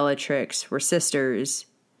 and Bellatrix were sisters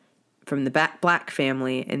from the Black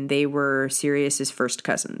family, and they were Sirius's first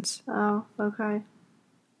cousins. Oh, okay.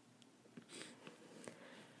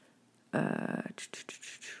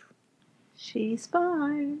 She's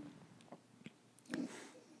fine.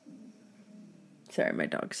 Sorry, my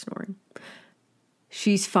dog's snoring.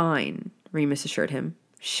 She's fine, Remus assured him.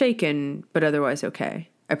 Shaken, but otherwise okay.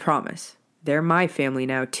 I promise. They're my family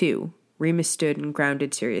now, too. Remus stood and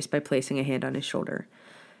grounded Sirius by placing a hand on his shoulder.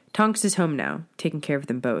 Tonks is home now, taking care of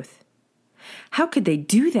them both. How could they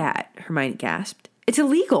do that? Hermione gasped. It's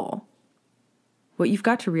illegal. What you've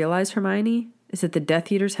got to realize, Hermione, is that the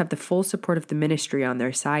Death Eaters have the full support of the Ministry on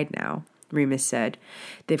their side now, Remus said.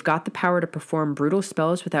 They've got the power to perform brutal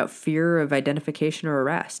spells without fear of identification or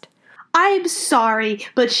arrest. I'm sorry,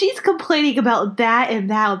 but she's complaining about that and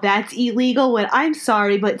now that's illegal when I'm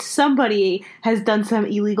sorry, but somebody has done some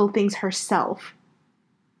illegal things herself.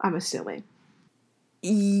 I'm assuming.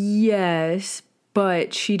 Yes,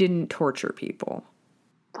 but she didn't torture people.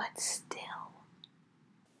 But still.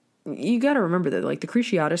 You gotta remember that, like, the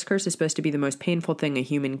Cruciatus curse is supposed to be the most painful thing a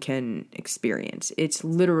human can experience. It's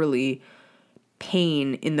literally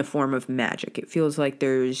pain in the form of magic. It feels like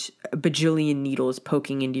there's a bajillion needles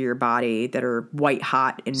poking into your body that are white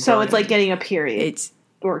hot and So burning. it's like getting a period.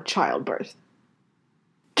 Or childbirth.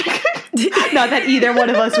 Not that either one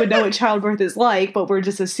of us would know what childbirth is like, but we're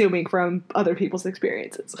just assuming from other people's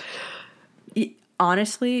experiences.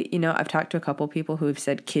 Honestly, I've talked to a couple people who have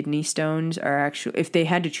said kidney stones are actually, if they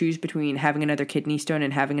had to choose between having another kidney stone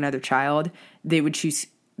and having another child, they would choose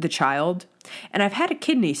the child. And I've had a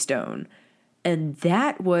kidney stone, and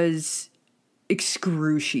that was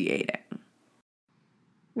excruciating.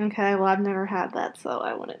 Okay, well, I've never had that, so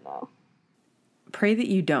I wouldn't know. Pray that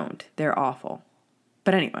you don't. They're awful.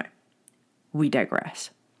 But anyway, we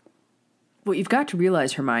digress. What you've got to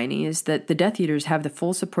realize, Hermione, is that the Death Eaters have the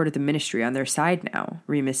full support of the Ministry on their side now,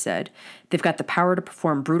 Remus said. They've got the power to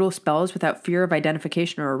perform brutal spells without fear of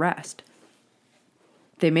identification or arrest.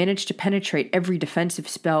 They managed to penetrate every defensive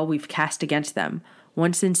spell we've cast against them.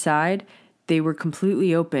 Once inside, they were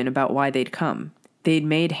completely open about why they'd come. They'd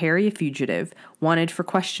made Harry a fugitive, wanted for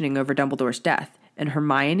questioning over Dumbledore's death. And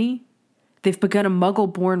Hermione? They've begun a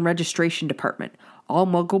Muggle-born registration department. All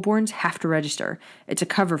Muggle-borns have to register. It's a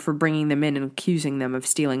cover for bringing them in and accusing them of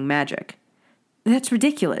stealing magic. That's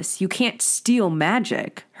ridiculous. You can't steal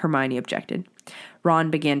magic, Hermione objected. Ron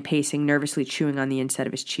began pacing, nervously chewing on the inside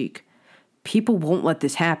of his cheek. People won't let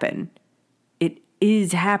this happen. It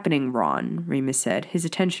is happening, Ron, Remus said, his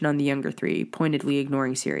attention on the younger three, pointedly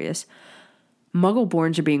ignoring Sirius.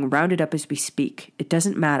 Muggle-borns are being rounded up as we speak. It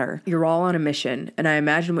doesn't matter. You're all on a mission, and I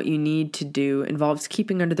imagine what you need to do involves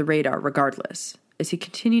keeping under the radar regardless. As he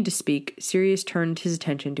continued to speak, Sirius turned his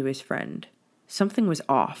attention to his friend. Something was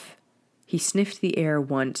off. He sniffed the air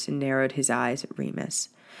once and narrowed his eyes at Remus.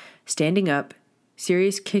 Standing up,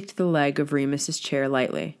 Sirius kicked the leg of Remus's chair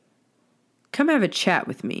lightly. Come have a chat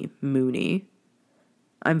with me, Moony.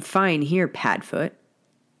 I'm fine here, Padfoot.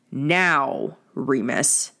 Now,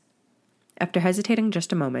 Remus. After hesitating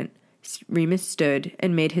just a moment, Remus stood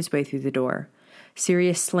and made his way through the door.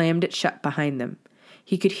 Sirius slammed it shut behind them.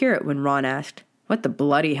 He could hear it when Ron asked, "What the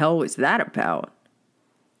bloody hell was that about?"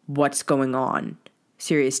 "What's going on?"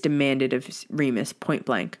 Sirius demanded of Remus point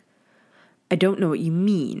blank. "I don't know what you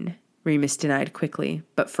mean," Remus denied quickly,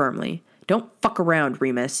 but firmly. "Don't fuck around,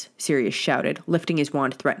 Remus," Sirius shouted, lifting his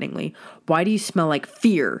wand threateningly. "Why do you smell like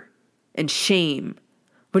fear and shame?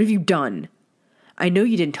 What have you done? I know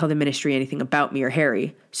you didn't tell the Ministry anything about me or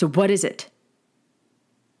Harry, so what is it?"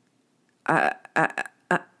 I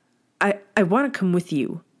want to come with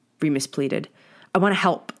you," Remus pleaded. "I want to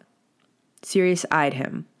help." Sirius eyed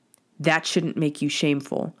him. "That shouldn't make you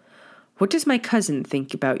shameful. What does my cousin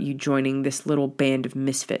think about you joining this little band of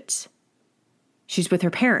misfits?" "She's with her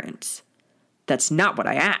parents." "That's not what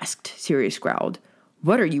I asked," Sirius growled.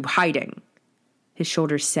 "What are you hiding?" His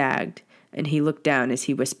shoulders sagged, and he looked down as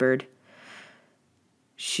he whispered,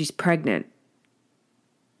 "She's pregnant.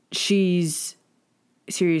 She's..."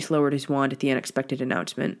 Sirius lowered his wand at the unexpected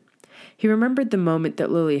announcement. He remembered the moment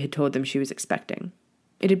that Lily had told them she was expecting.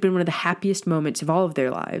 It had been one of the happiest moments of all of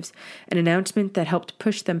their lives, an announcement that helped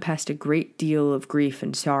push them past a great deal of grief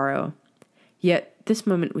and sorrow. Yet this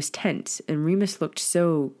moment was tense, and Remus looked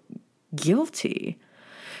so guilty.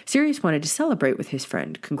 Sirius wanted to celebrate with his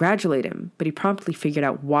friend, congratulate him, but he promptly figured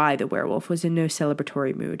out why the werewolf was in no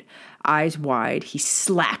celebratory mood. Eyes wide, he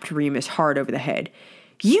slapped Remus hard over the head.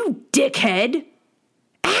 "You dickhead!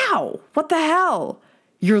 Ow! What the hell?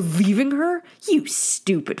 You're leaving her? You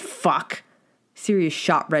stupid fuck!" Sirius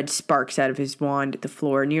shot red sparks out of his wand at the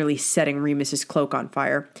floor, nearly setting Remus's cloak on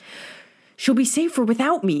fire. "She'll be safer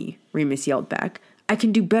without me," Remus yelled back. "I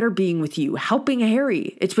can do better being with you, helping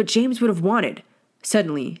Harry. It's what James would have wanted."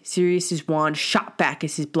 Suddenly, Sirius's wand shot back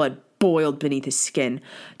as his blood boiled beneath his skin.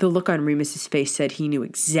 The look on Remus's face said he knew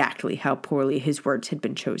exactly how poorly his words had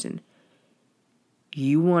been chosen.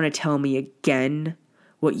 "You want to tell me again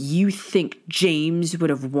what you think James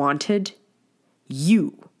would have wanted?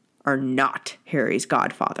 You are not Harry's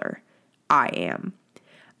godfather. I am.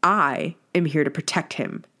 I am here to protect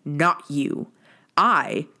him, not you.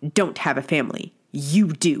 I don't have a family. You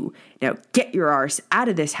do. Now get your arse out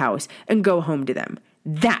of this house and go home to them.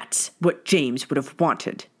 That's what James would have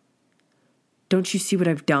wanted." "Don't you see what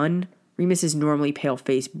I've done?" Remus's normally pale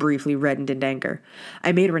face briefly reddened in anger.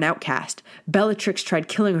 "I made her an outcast. Bellatrix tried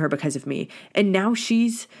killing her because of me. And now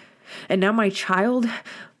my child?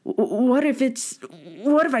 What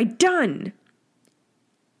have I done?"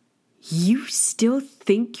 "You still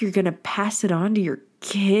think you're going to pass it on to your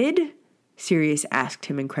kid?" Sirius asked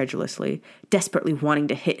him incredulously, desperately wanting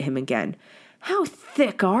to hit him again. "How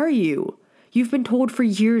thick are you? You've been told for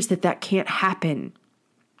years that can't happen."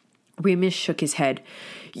 Remus shook his head.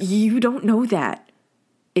 "You don't know that.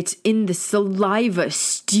 It's in the saliva,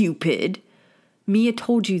 stupid. Mia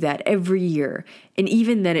told you that every year, and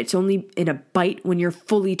even then it's only in a bite when you're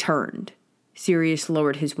fully turned." Sirius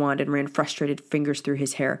lowered his wand and ran frustrated fingers through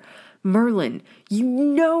his hair. "Merlin, you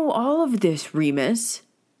know all of this, Remus."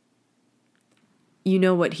 "You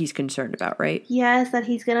know what he's concerned about, right?" Yes, that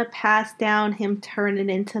he's gonna pass down him turning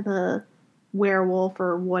into the werewolf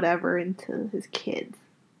or whatever into his kids.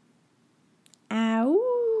 Ow.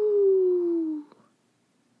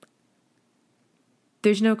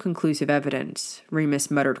 "There's no conclusive evidence,"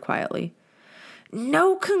 Remus muttered quietly.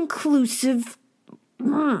 "No conclusive..."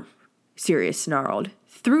 Sirius snarled,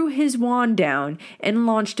 threw his wand down, and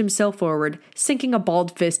launched himself forward, sinking a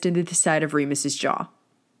balled fist into the side of Remus's jaw.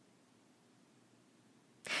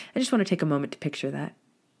 I just want to take a moment to picture that.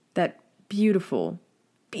 That beautiful,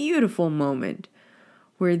 beautiful moment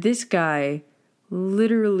where this guy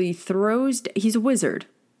literally he's a wizard,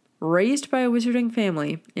 raised by a wizarding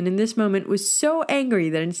family, and in this moment was so angry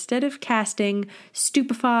that instead of casting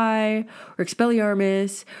Stupefy or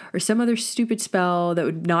Expelliarmus or some other stupid spell that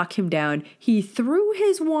would knock him down, he threw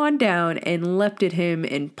his wand down and leapt at him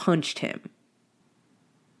and punched him.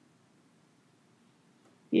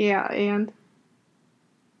 Yeah, and?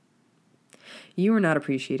 You were not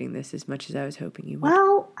appreciating this as much as I was hoping you would.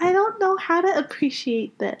 Well, I don't know how to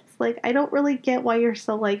appreciate this. Like, I don't really get why you're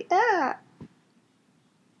so like, ah.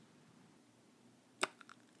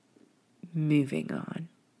 Moving on.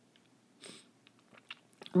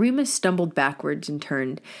 Remus stumbled backwards and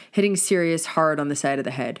turned, hitting Sirius hard on the side of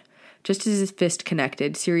the head. Just as his fist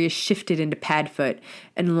connected, Sirius shifted into Padfoot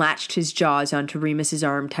and latched his jaws onto Remus's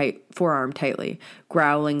forearm tightly,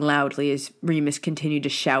 growling loudly as Remus continued to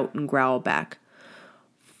shout and growl back.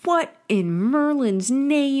 "What in Merlin's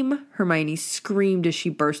name?" Hermione screamed as she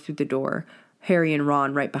burst through the door, Harry and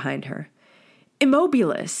Ron right behind her.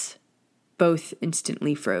 "Immobilis!" Both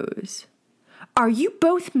instantly froze. "Are you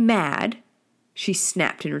both mad?" She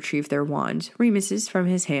snapped and retrieved their wands, Remus's from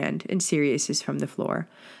his hand and Sirius's from the floor.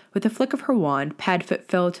 With a flick of her wand, Padfoot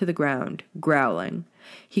fell to the ground, growling.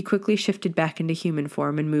 He quickly shifted back into human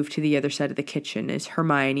form and moved to the other side of the kitchen as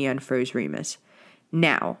Hermione unfroze Remus.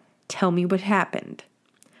 Now, tell me what happened.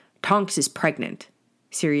 Tonks is pregnant,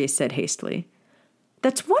 Sirius said hastily.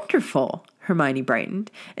 That's wonderful, Hermione brightened,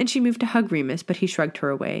 and she moved to hug Remus, but he shrugged her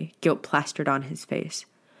away, guilt plastered on his face.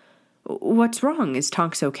 What's wrong? Is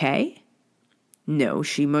Tonks okay? No,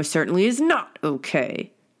 she most certainly is not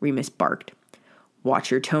okay, Remus barked. Watch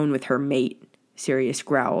your tone with her, mate, Sirius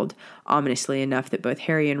growled, ominously enough that both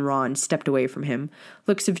Harry and Ron stepped away from him,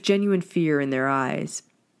 looks of genuine fear in their eyes,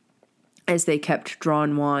 as they kept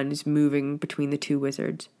drawn wands moving between the two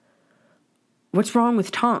wizards. What's wrong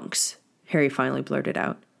with Tonks? Harry finally blurted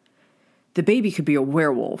out. The baby could be a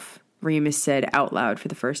werewolf, Remus said out loud for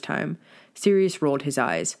the first time. Sirius rolled his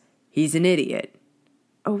eyes. He's an idiot.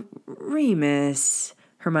 Oh, Remus,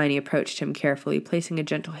 Hermione approached him carefully, placing a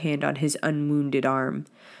gentle hand on his unwounded arm.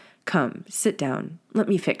 Come, sit down. Let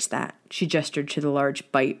me fix that. She gestured to the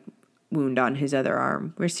large bite wound on his other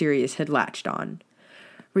arm, where Sirius had latched on.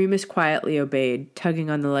 Remus quietly obeyed,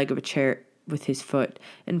 tugging on the leg of a chair with his foot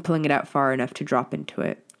and pulling it out far enough to drop into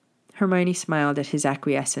it. Hermione smiled at his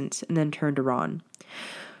acquiescence and then turned to Ron.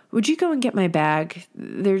 Would you go and get my bag?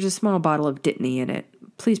 There's a small bottle of Dittany in it.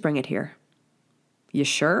 Please bring it here. You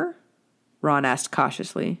sure? Ron asked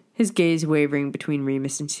cautiously, his gaze wavering between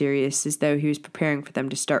Remus and Sirius as though he was preparing for them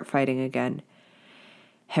to start fighting again.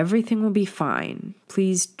 Everything will be fine.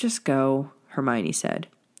 Please just go, Hermione said.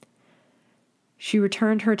 She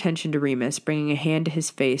returned her attention to Remus, bringing a hand to his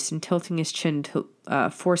face and tilting his chin to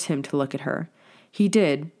force him to look at her. He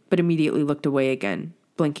did, but immediately looked away again,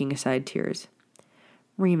 blinking aside tears.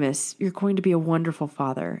 Remus, you're going to be a wonderful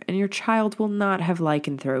father, and your child will not have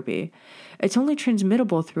lycanthropy. It's only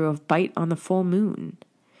transmittable through a bite on the full moon.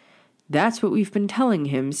 That's what we've been telling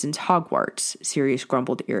him since Hogwarts, Sirius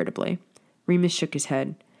grumbled irritably. Remus shook his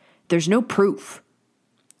head. There's no proof.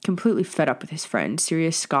 Completely fed up with his friend,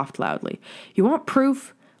 Sirius scoffed loudly. You want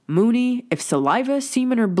proof? Moony, if saliva,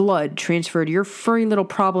 semen, or blood transferred your furry little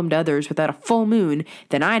problem to others without a full moon,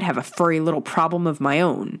 then I'd have a furry little problem of my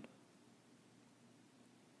own.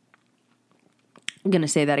 I'm going to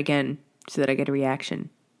say that again so that I get a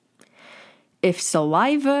reaction. If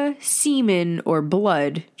saliva, semen, or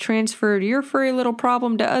blood transferred your furry little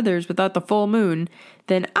problem to others without the full moon,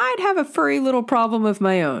 then I'd have a furry little problem of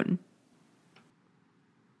my own.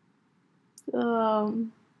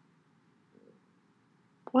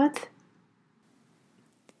 What?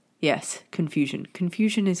 Yes, confusion.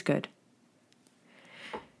 Confusion is good.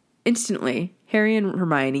 Instantly, Harry and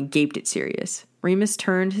Hermione gaped at Sirius. Remus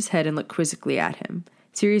turned his head and looked quizzically at him.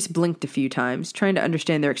 Sirius blinked a few times, trying to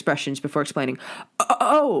understand their expressions before explaining.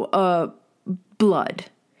 Blood,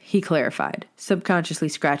 he clarified, subconsciously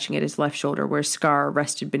scratching at his left shoulder where a scar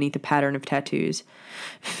rested beneath a pattern of tattoos.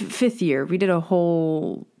 5th year, we did a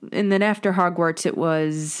whole... And then after Hogwarts it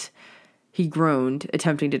was... He groaned,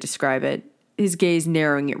 attempting to describe it, his gaze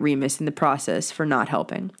narrowing at Remus in the process for not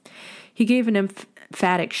helping. He gave an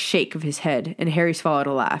emphatic shake of his head, and Harry swallowed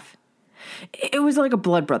a laugh. It was like a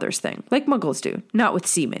Blood Brothers thing, like Muggles do, not with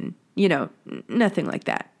semen. You know, nothing like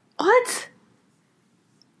that. What?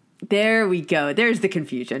 There we go. There's the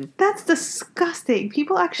confusion. That's disgusting.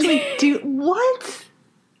 People actually do... What?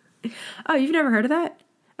 Oh, you've never heard of that?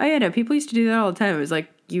 Oh, yeah, no. People used to do that all the time. It was like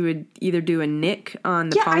you would either do a nick on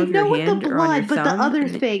the palm of your hand or on your thumb. Yeah, I know with the blood, but the other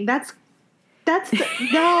thing,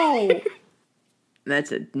 no.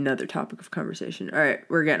 That's another topic of conversation. All right,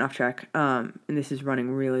 we're getting off track. And this is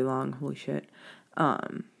running really long. Holy shit.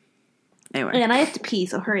 Anyway. And I have to pee,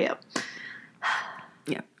 so hurry up.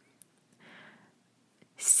 Yeah.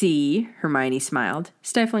 See, Hermione smiled,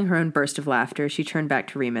 stifling her own burst of laughter as she turned back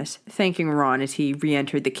to Remus, thanking Ron as he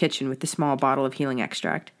re-entered the kitchen with the small bottle of healing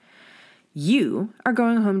extract. You are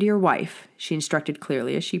going home to your wife, she instructed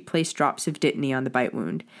clearly as she placed drops of Dittany on the bite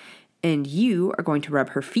wound. And you are going to rub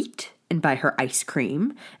her feet and buy her ice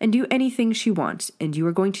cream and do anything she wants, and you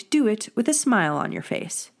are going to do it with a smile on your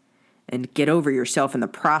face. And get over yourself in the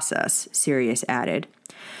process, Sirius added.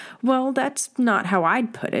 Well, that's not how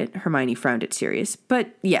I'd put it, Hermione frowned at Sirius,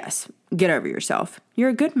 but yes, get over yourself. You're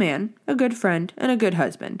a good man, a good friend, and a good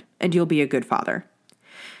husband, and you'll be a good father.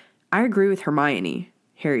 I agree with Hermione,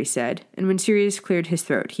 Harry said, and when Sirius cleared his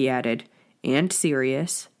throat, he added, and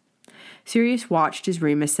Sirius. Sirius watched as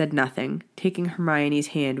Remus said nothing, taking Hermione's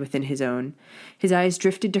hand within his own. His eyes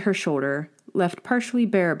drifted to her shoulder, left partially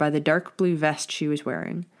bare by the dark blue vest she was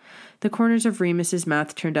wearing. The corners of Remus's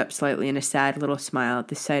mouth turned up slightly in a sad little smile at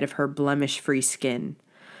the sight of her blemish-free skin.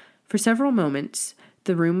 For several moments,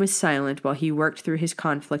 The room was silent while he worked through his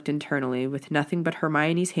conflict internally with nothing but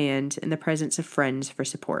Hermione's hand and the presence of friends for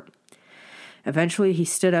support. Eventually, he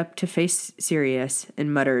stood up to face Sirius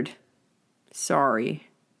and muttered, "Sorry."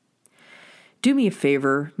 "Do me a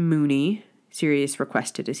favor, Moony," Sirius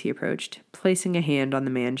requested as he approached, placing a hand on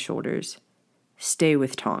the man's shoulders. "Stay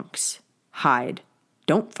with Tonks. Hide.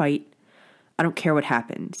 Don't fight. I don't care what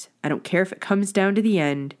happens. I don't care if it comes down to the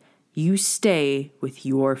end. You stay with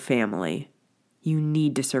your family. You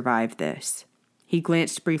need to survive this." He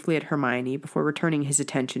glanced briefly at Hermione before returning his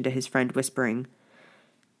attention to his friend, whispering,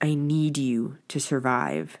 "I need you to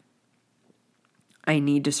survive." "I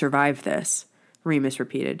need to survive this," Remus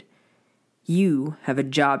repeated. "You have a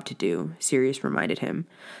job to do," Sirius reminded him.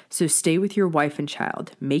 "So stay with your wife and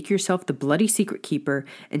child. Make yourself the bloody secret keeper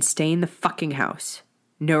and stay in the fucking house.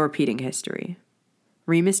 No repeating history."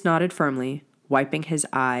 Remus nodded firmly, wiping his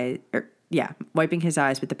eyes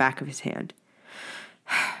with the back of his hand.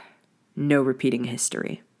 No repeating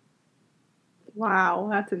history. Wow,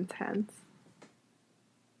 that's intense.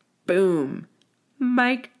 Boom.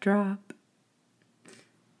 Mic drop.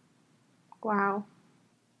 Wow.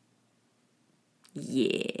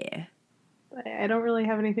 Yeah. I don't really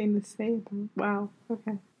have anything to say, but wow.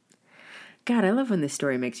 Okay. God, I love when this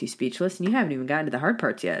story makes you speechless and you haven't even gotten to the hard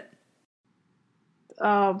parts yet.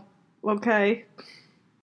 Okay.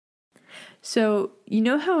 So, you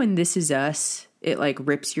know how in This Is Us, it like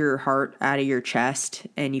rips your heart out of your chest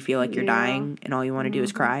and you feel like you're dying and all you want to do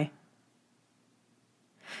is cry?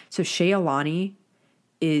 So Shaylani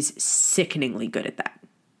is sickeningly good at that.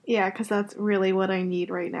 Yeah, because that's really what I need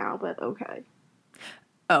right now, but okay.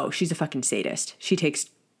 Oh, she's a fucking sadist. She takes,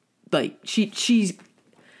 like, she's...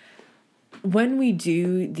 When we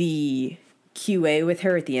do the QA with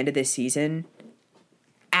her at the end of this season,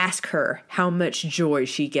 ask her how much joy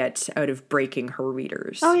she gets out of breaking her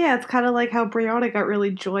readers. Oh, yeah, it's kind of like how Brianna got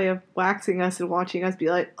really joy of waxing us and watching us be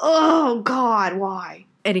like, oh, God, why?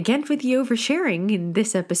 And again, with the oversharing in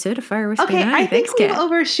this episode of Fire Whiskey Okay, and Honey. I think we've Kat.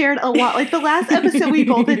 overshared a lot. Like, the last episode, we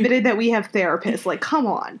both admitted that we have therapists. Like, come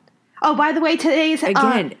on. Oh, by the way, today's...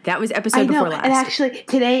 Again, that was episode before last. And actually,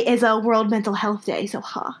 today is a World Mental Health Day, so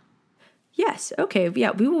Yes, okay,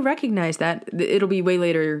 yeah, we will recognize that. It'll be way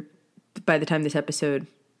later by the time this episode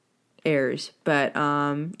airs. But,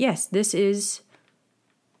 yes, this is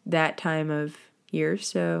that time of year,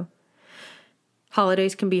 so...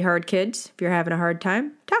 Holidays can be hard, kids. If you're having a hard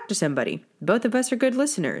time, talk to somebody. Both of us are good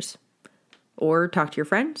listeners. Or talk to your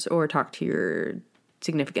friends, or talk to your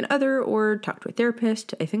significant other, or talk to a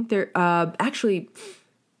therapist. I think they're... never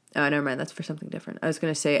mind, that's for something different. I was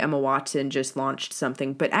going to say Emma Watson just launched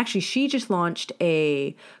something, but actually she just launched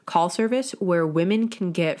a call service where women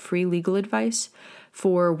can get free legal advice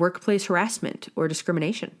for workplace harassment or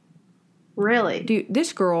discrimination. Really? Dude,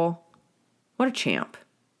 this girl, what a champ.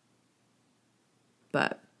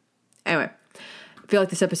 But anyway, I feel like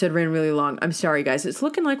this episode ran really long. I'm sorry, guys. It's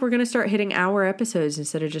looking like we're going to start hitting hour episodes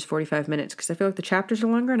instead of just 45 minutes because I feel like the chapters are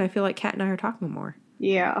longer and I feel like Kat and I are talking more.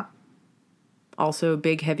 Yeah. Also,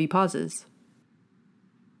 big, heavy pauses.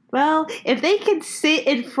 Well, if they can sit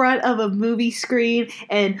in front of a movie screen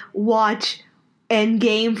and watch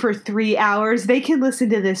Endgame for 3 hours, they can listen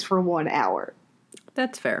to this for 1 hour.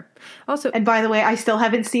 That's fair. Also, and by the way, I still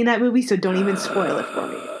haven't seen that movie, so don't even spoil it for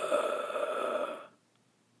me.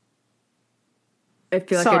 I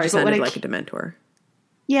feel like I just sounded like a Dementor.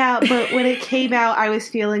 Yeah, but when it came out, I was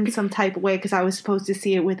feeling some type of way because I was supposed to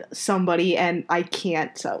see it with somebody, and I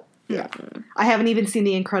can't, so... Yeah. I haven't even seen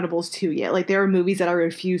The Incredibles 2 yet. Like, there are movies that I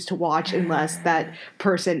refuse to watch unless that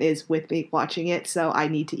person is with me watching it, so I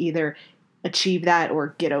need to either achieve that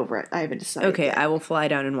or get over it. I haven't decided Okay, yet. I will fly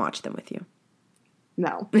down and watch them with you.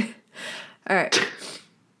 No. All right.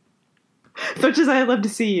 As much as I'd love to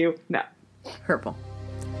see you, no. Hurtful.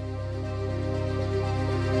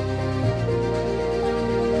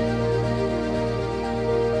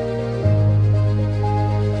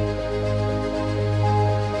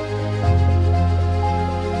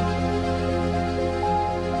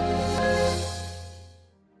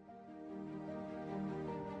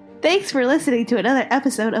 Thanks for listening to another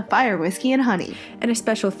episode of Fire, Whiskey, and Honey. And a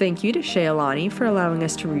special thank you to Shaylani for allowing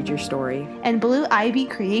us to read your story. And Blue Ivy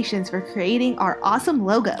Creations for creating our awesome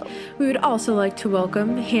logo. We would also like to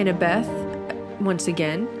welcome Hannah Beth, once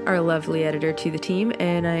again, our lovely editor, to the team.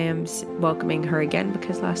 And I am welcoming her again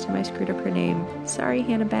because last time I screwed up her name. Sorry,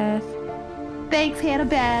 Hannah Beth. Thanks, Hannah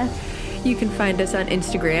Beth. You can find us on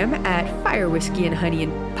Instagram at Fire, Whiskey, and Honey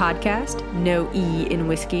and Podcast. No E in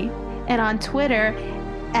whiskey. And on Twitter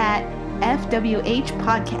at FWH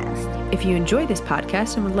Podcast. If you enjoy this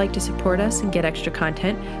podcast and would like to support us and get extra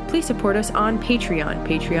content, please support us on Patreon.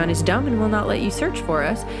 Patreon is dumb and will not let you search for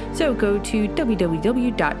us, so go to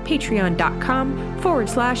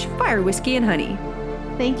www.patreon.com/Fire Whiskey and Honey.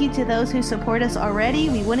 Thank you to those who support us already.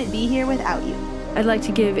 We wouldn't be here without you. I'd like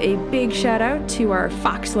to give a big shout out to our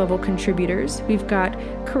Fox level contributors. We've got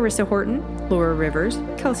Carissa Horton, Laura Rivers,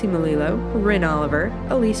 Kelsey Melillo, Rin Oliver,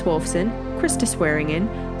 Elise Wolfson, Krista Swearingen,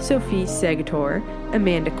 Sophie Segator,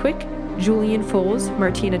 Amanda Quick, Julian Foles,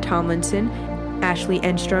 Martina Tomlinson, Ashley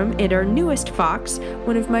Enstrom, and our newest Fox,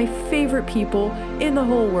 one of my favorite people in the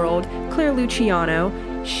whole world, Claire Luciano.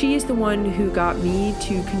 She is the one who got me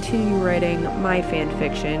to continue writing my fan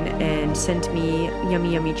fiction and sent me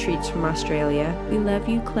yummy, yummy treats from Australia. We love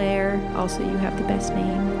you, Claire. Also, you have the best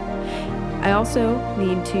name. I also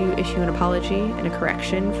need to issue an apology and a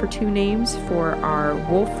correction for 2 names for our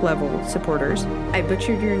Wolf level supporters. I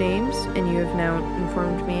butchered your names, and you have now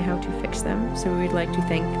informed me how to fix them. So we would like to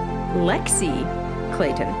thank Lexi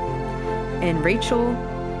Clayton and Rachel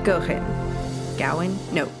Gauhin.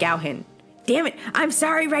 Gauhin. Damn it! I'm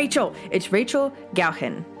sorry, Rachel! It's Rachel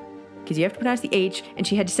Gauhin. Because you have to pronounce the H, and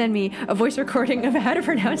she had to send me a voice recording of how to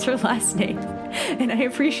pronounce her last name. And I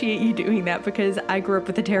appreciate you doing that because I grew up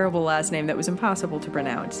with a terrible last name that was impossible to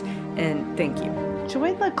pronounce. And thank you.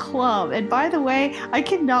 Join the club. And by the way, I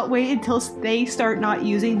cannot wait until they start not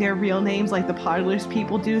using their real names like the Potterless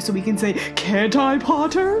people do so we can say, "Can't I,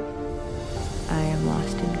 Potter?" I am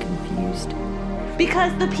lost and confused.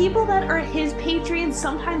 Because the people that are his Patreons,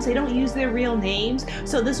 sometimes they don't use their real names.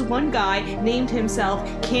 So this one guy named himself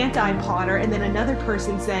Can't I Potter, and then another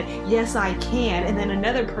person said, "Yes, I can." And then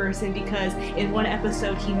another person, because in one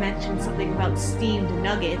episode he mentioned something about steamed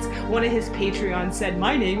nuggets, one of his Patreons said,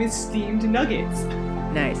 "My name is Steamed Nuggets."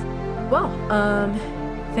 Nice. Well,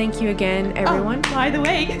 thank you again, everyone. Oh, by the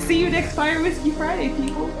way, see you next Fire Whiskey Friday,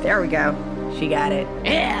 people. There we go. She got it.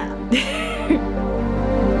 Yeah.